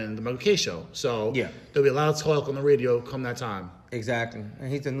on the Michael K Show. So there'll be a lot of talk on the radio come that time. Exactly.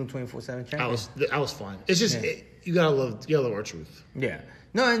 And he's the new 24/7 champion. That was fun. It's just you gotta love our truth. Yeah.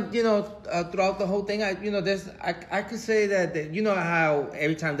 No, and throughout the whole thing, I could say that you know how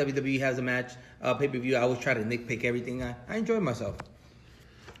every time WWE has a match, pay-per-view, I always try to nitpick everything. I enjoyed myself.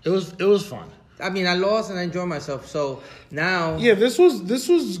 It was fun. I mean, I lost and I enjoyed myself. So now, this was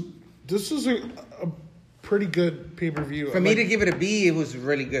a pretty good pay-per-view. For me to give it a B, it was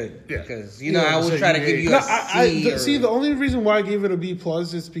really good. Yeah. Because I always try to give you a C. See, the only reason why I gave it a B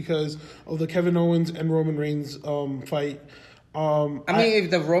plus is because of the Kevin Owens and Roman Reigns fight. I mean, if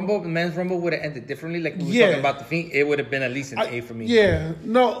the men's Rumble would have ended differently, like we were talking about the Fiend, it would have been at least an A for me. Yeah,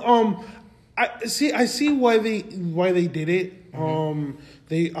 no. I see why they did it.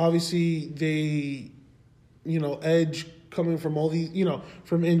 They obviously Edge coming from all these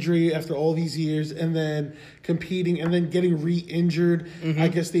from injury after all these years and then competing and then getting re-injured. I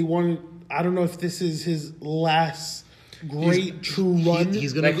guess they wanted. I don't know if this is his last true run.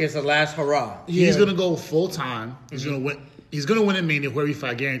 He's gonna it's the last hurrah. He's gonna go full time. He's gonna win. He's going to win at Mania, whoever he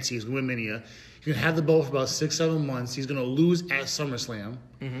fight, I guarantee he's going to win Mania. He's going to have the belt for about 6-7 months. He's going to lose at SummerSlam.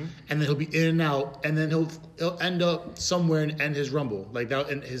 And then he'll be in and out. And then he'll end up somewhere and end his Rumble. Like that,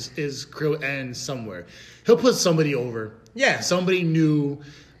 and his career will end somewhere. He'll put somebody over. Yeah. Somebody new.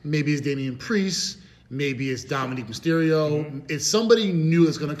 Maybe it's Damian Priest. Maybe it's Dominic Mysterio. It's somebody new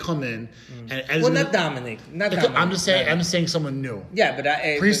that's going to come in. And not Dominic. I'm just saying someone new. Yeah,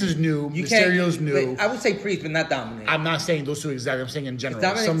 but Priest is new. Mysterio's new. I would say Priest, but not Dominic. I'm not saying those two exactly. I'm saying in general.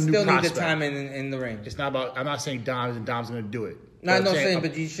 Dominic some still new needs the time in the ring. It's not about. I'm not saying Dom's going to do it. No, I'm not saying,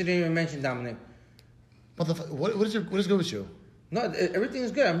 but you shouldn't even mention Dominic. What is good with you? No, everything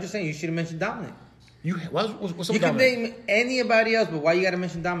is good. I'm just saying you should have mentioned Dominic. What's up you can name anybody else, but why you got to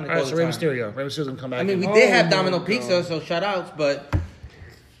mention Dominic? All right, so Rey Mysterio. Rey Mysterio's gonna come back. I mean, we did have Domino Pizza, so shout outs, but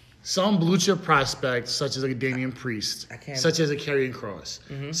some blue chip prospects, such as like a Damian Priest, such as a Karrion Kross,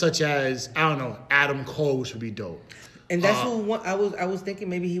 such as Adam Cole, which would be dope. And that's what I was thinking.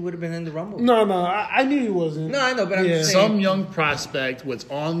 Maybe he would have been in the Rumble. No, I knew he wasn't. No, I know, but I'm just saying some young prospect, what's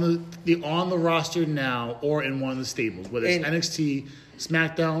on the roster now or in one of the stables, whether it's NXT,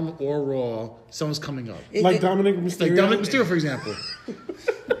 SmackDown, or Raw, someone's coming up. Dominic Mysterio. Like Dominic Mysterio, for example.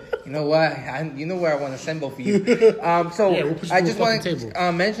 You know what? You know where I want to send both of you. I just want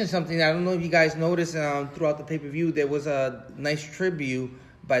to mention something. I don't know if you guys noticed throughout the pay-per-view, there was a nice tribute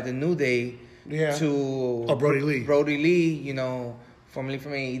by the New Day to Brody Lee. Brody Lee, formerly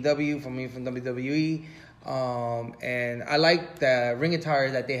from AEW, formerly from WWE. And I like the ring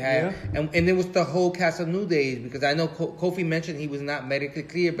attire that they had, and it was the whole cast of New Days, because I know Kofi mentioned he was not medically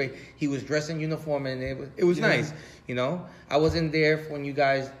clear, but he was dressed in uniform, and it was nice. I wasn't there when you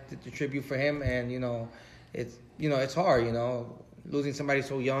guys did the tribute for him, and it's hard, losing somebody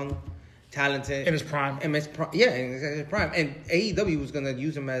so young, talented in his prime, in his prime, and AEW was gonna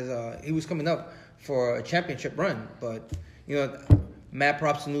use him as he was coming up for a championship run, but mad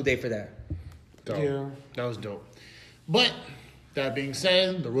props to New Day for that. Dope. Yeah, that was dope. But that being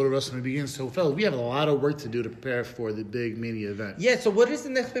said, the Road to WrestleMania begins. So, fellas, we have a lot of work to do to prepare for the big Mania event. Yeah. So, what is the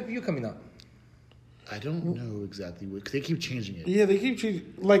next pay-per-view coming up? I don't know exactly what, because they keep changing it. Yeah, they keep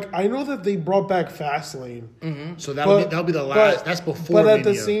changing. Like, I know that they brought back Fastlane. So that'll be the last. That's before. But at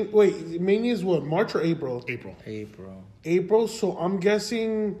the same Mania is what, March or April? April. So I'm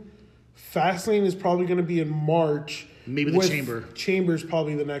guessing Fastlane is probably going to be in March. Maybe the Chamber. Chamber's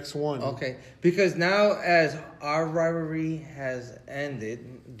probably the next one. Okay. Because now, as our rivalry has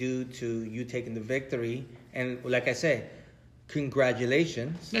ended due to you taking the victory, and like I said,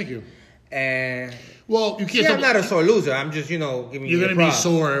 congratulations. Thank you. And you can't. See, I'm not a sore loser. I'm just, giving you. You're gonna be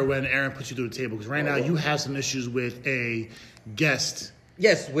sore when Aaron puts you through the table, because right now you have some issues with a guest.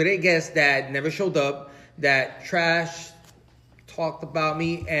 Yes, with a guest that never showed up, that trash talked about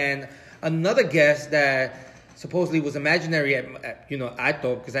me, and another guest that supposedly was imaginary I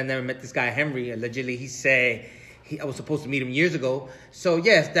thought, because I never met this guy Henry. Allegedly, he said I was supposed to meet him years ago. So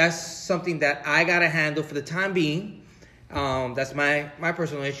yes, that's something that I gotta handle for the time being. That's my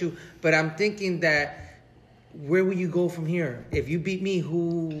personal issue. But I'm thinking that where will you go from here? If you beat me,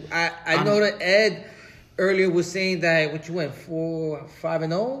 I know that Ed earlier was saying that what you went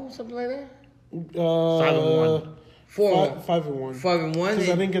 4-5-0, something like that. 5-1. 5-1. 5-1. Because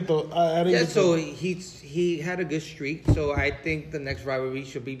I didn't get the. I didn't. Yeah, get so the, he had a good streak. So I think the next rivalry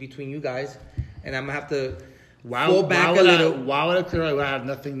should be between you guys, and I'm gonna have to fall back a little. Why would I clear out? I have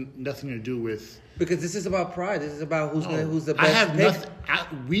nothing to do with. Because this is about pride. This is about who's the best. I have nothing.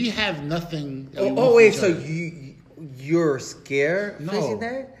 We have nothing. Wait. So you're scared facing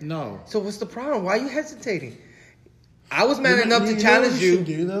that? No. So what's the problem? Why are you hesitating? I was man enough to challenge you. What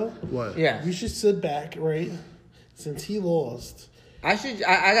you should do though? What? Yeah. You should sit back, right? Since he lost. I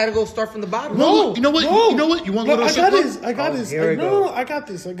gotta go start from the bottom. No, you know what? No. You know what? You want no, to go to I got this. I got this. Here we No, go. no, I got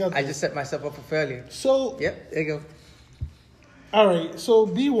this. I just set myself up for failure. So. Yep. There you go. All right. So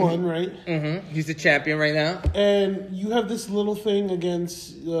B1, right? Mm-hmm. He's the champion right now. And you have this little thing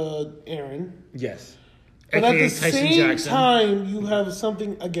against Aaron. Yes. But at AKA the Tyson same Jackson. time, you have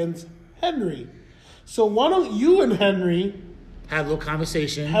something against Henry. So why don't you and Henry have a little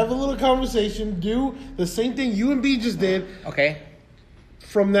conversation? Do the same thing you and B just did. Okay.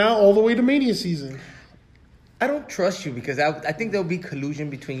 From now all the way to Mania season. I don't trust you because I think there'll be collusion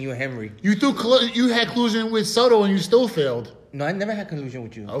between you and Henry. You had collusion with Soto and you still failed. No, I never had collusion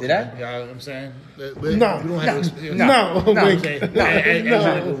with you. Okay. Did I? Yeah, I'm saying. No. We don't have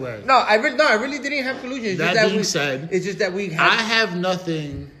No, I really didn't have collusion. It's It's just that we had. I have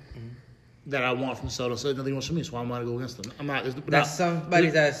nothing that I want from Soto, so nothing wants from me, so I'm going to go against him. I'm not. That's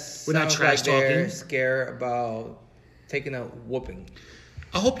somebody we're not trash talking. Scared about taking a whooping.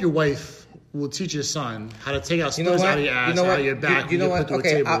 I hope your wife will teach your son how to take out You know splits what? out of your ass, You know out what? of your back, You know when you what? put to a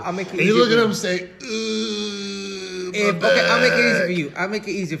Okay, table. I'll make it and you easy look for at you. him and say, Okay, I'll make it easy for you. I'll make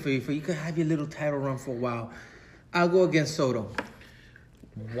it easier for you. You could have your little title run for a while. I'll go against Soto.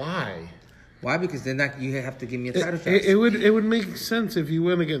 Why? Why? Because then you have to give me a title shot. It would make sense if you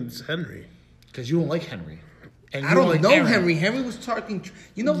went against Henry. Because you don't like Henry. And I don't like know Aaron. Henry. Henry was talking.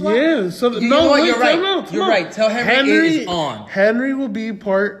 You know what? Yeah. So you know what? You're right. No, You're right. Tell Henry is on. Henry will be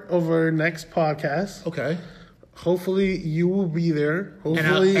part of our next podcast. Okay. Hopefully you will be there.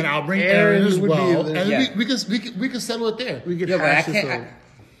 Hopefully, and I'll bring Aaron as would well. be there. And we can settle it there. We could Yeah, but I hash this can't. out.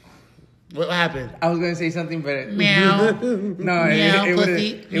 What happened? I was going to say something, but Meow. no, Meow, it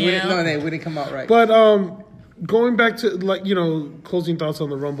pussy. wouldn't come out right. But going back to closing thoughts on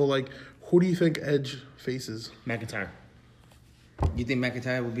the Rumble, who do you think Edge faces? McIntyre. You think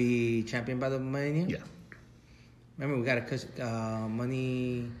McIntyre will be champion by the Mania? Yeah. Remember, we got to cut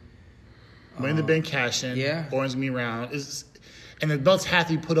money. Money in the bank cash in. Yeah. Orange me around. And the belts have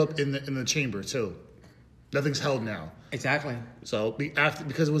to be put up in the chamber too. Nothing's held now. Exactly. So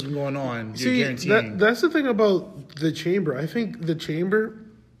because of what's been going on, See, you're guaranteeing. that's the thing about the chamber. I think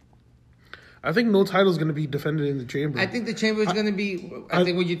no title is going to be defended in the chamber. I think the chamber is going to be. I'm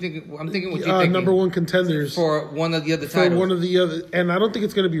thinking what you're thinking. Number one contenders for one of the other titles. For one of the other, and I don't think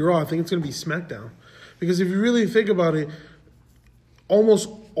it's going to be Raw. I think it's going to be SmackDown, because if you really think about it, almost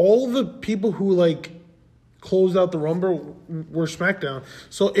all the people who closed out the Rumble were SmackDown.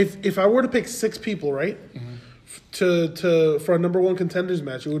 So if I were to pick 6 people, right, for a number one contenders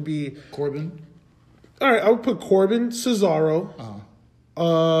match, it would be Corbin. All right, I would put Corbin, Cesaro,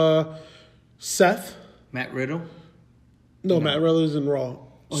 Seth, Matt Riddle. No, Matt Riddle's in Raw. Oh,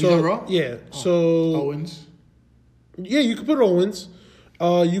 he's on Raw? Yeah. Oh. So Owens. Yeah, you could put Owens.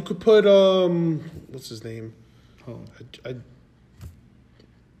 You could put what's his name? Oh. I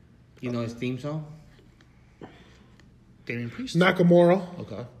You know his theme song? Damian Priest. Nakamura.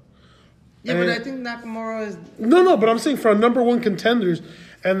 Okay. Yeah, but I think Nakamura is. No, but I'm saying for a number one contenders,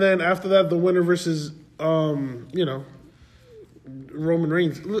 and then after that, the winner versus Roman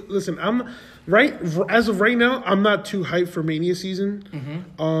Reigns. Listen, I'm right as of right now. I'm not too hyped for Mania season,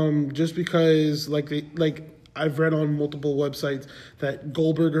 just because I've read on multiple websites that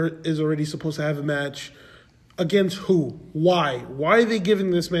Goldberg is already supposed to have a match. Against who? Why? Why are they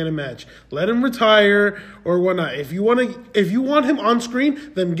giving this man a match? Let him retire or whatnot. If you want him on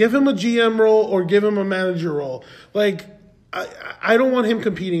screen, then give him a GM role or give him a manager role. I don't want him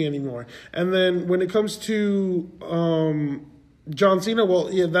competing anymore. And then when it comes to John Cena,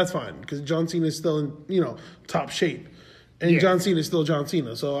 well, yeah, that's fine because John Cena is still in top shape, and John Cena is still John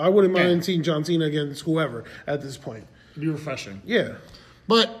Cena. So I wouldn't mind seeing John Cena against whoever at this point. It'd be refreshing. Yeah,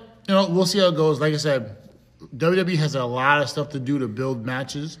 but we'll see how it goes. Like I said, WWE has a lot of stuff to do to build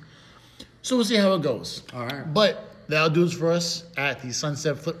matches, so we'll see how it goes. All right, but that'll do it for us at the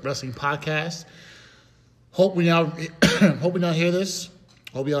Sunset Flip Wrestling Podcast. Hope we now hear this.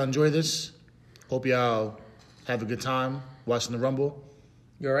 Hope y'all enjoy this. Hope y'all have a good time watching the Rumble.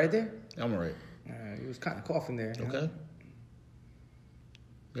 You all right there? I'm all right. You was kind of coughing there. Okay.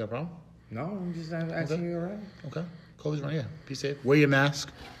 You got a problem? No, I'm just asking you all right. Okay. COVID's right here. Be safe. Wear your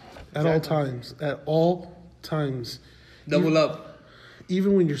mask. At all times. At all times. Double up.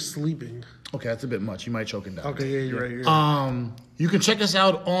 Even when you're sleeping. Okay, that's a bit much. You might choke it down. Okay, yeah, you're right. You can check us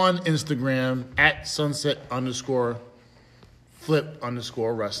out on Instagram at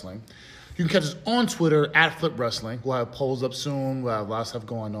sunset_flip_wrestling. You can catch us on Twitter at Flip Wrestling. We'll have polls up soon. We'll have a lot of stuff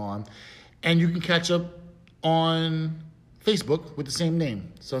going on. And you can catch up on Facebook with the same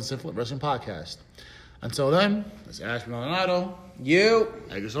name, Sunset Flip Wrestling Podcast. Until then, it's Ash Maldonado. You.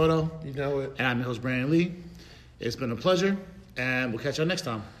 Edgar Soto. You know it. And I'm your host, Brandon Lee. It's been a pleasure, and we'll catch y'all next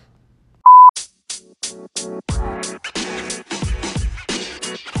time.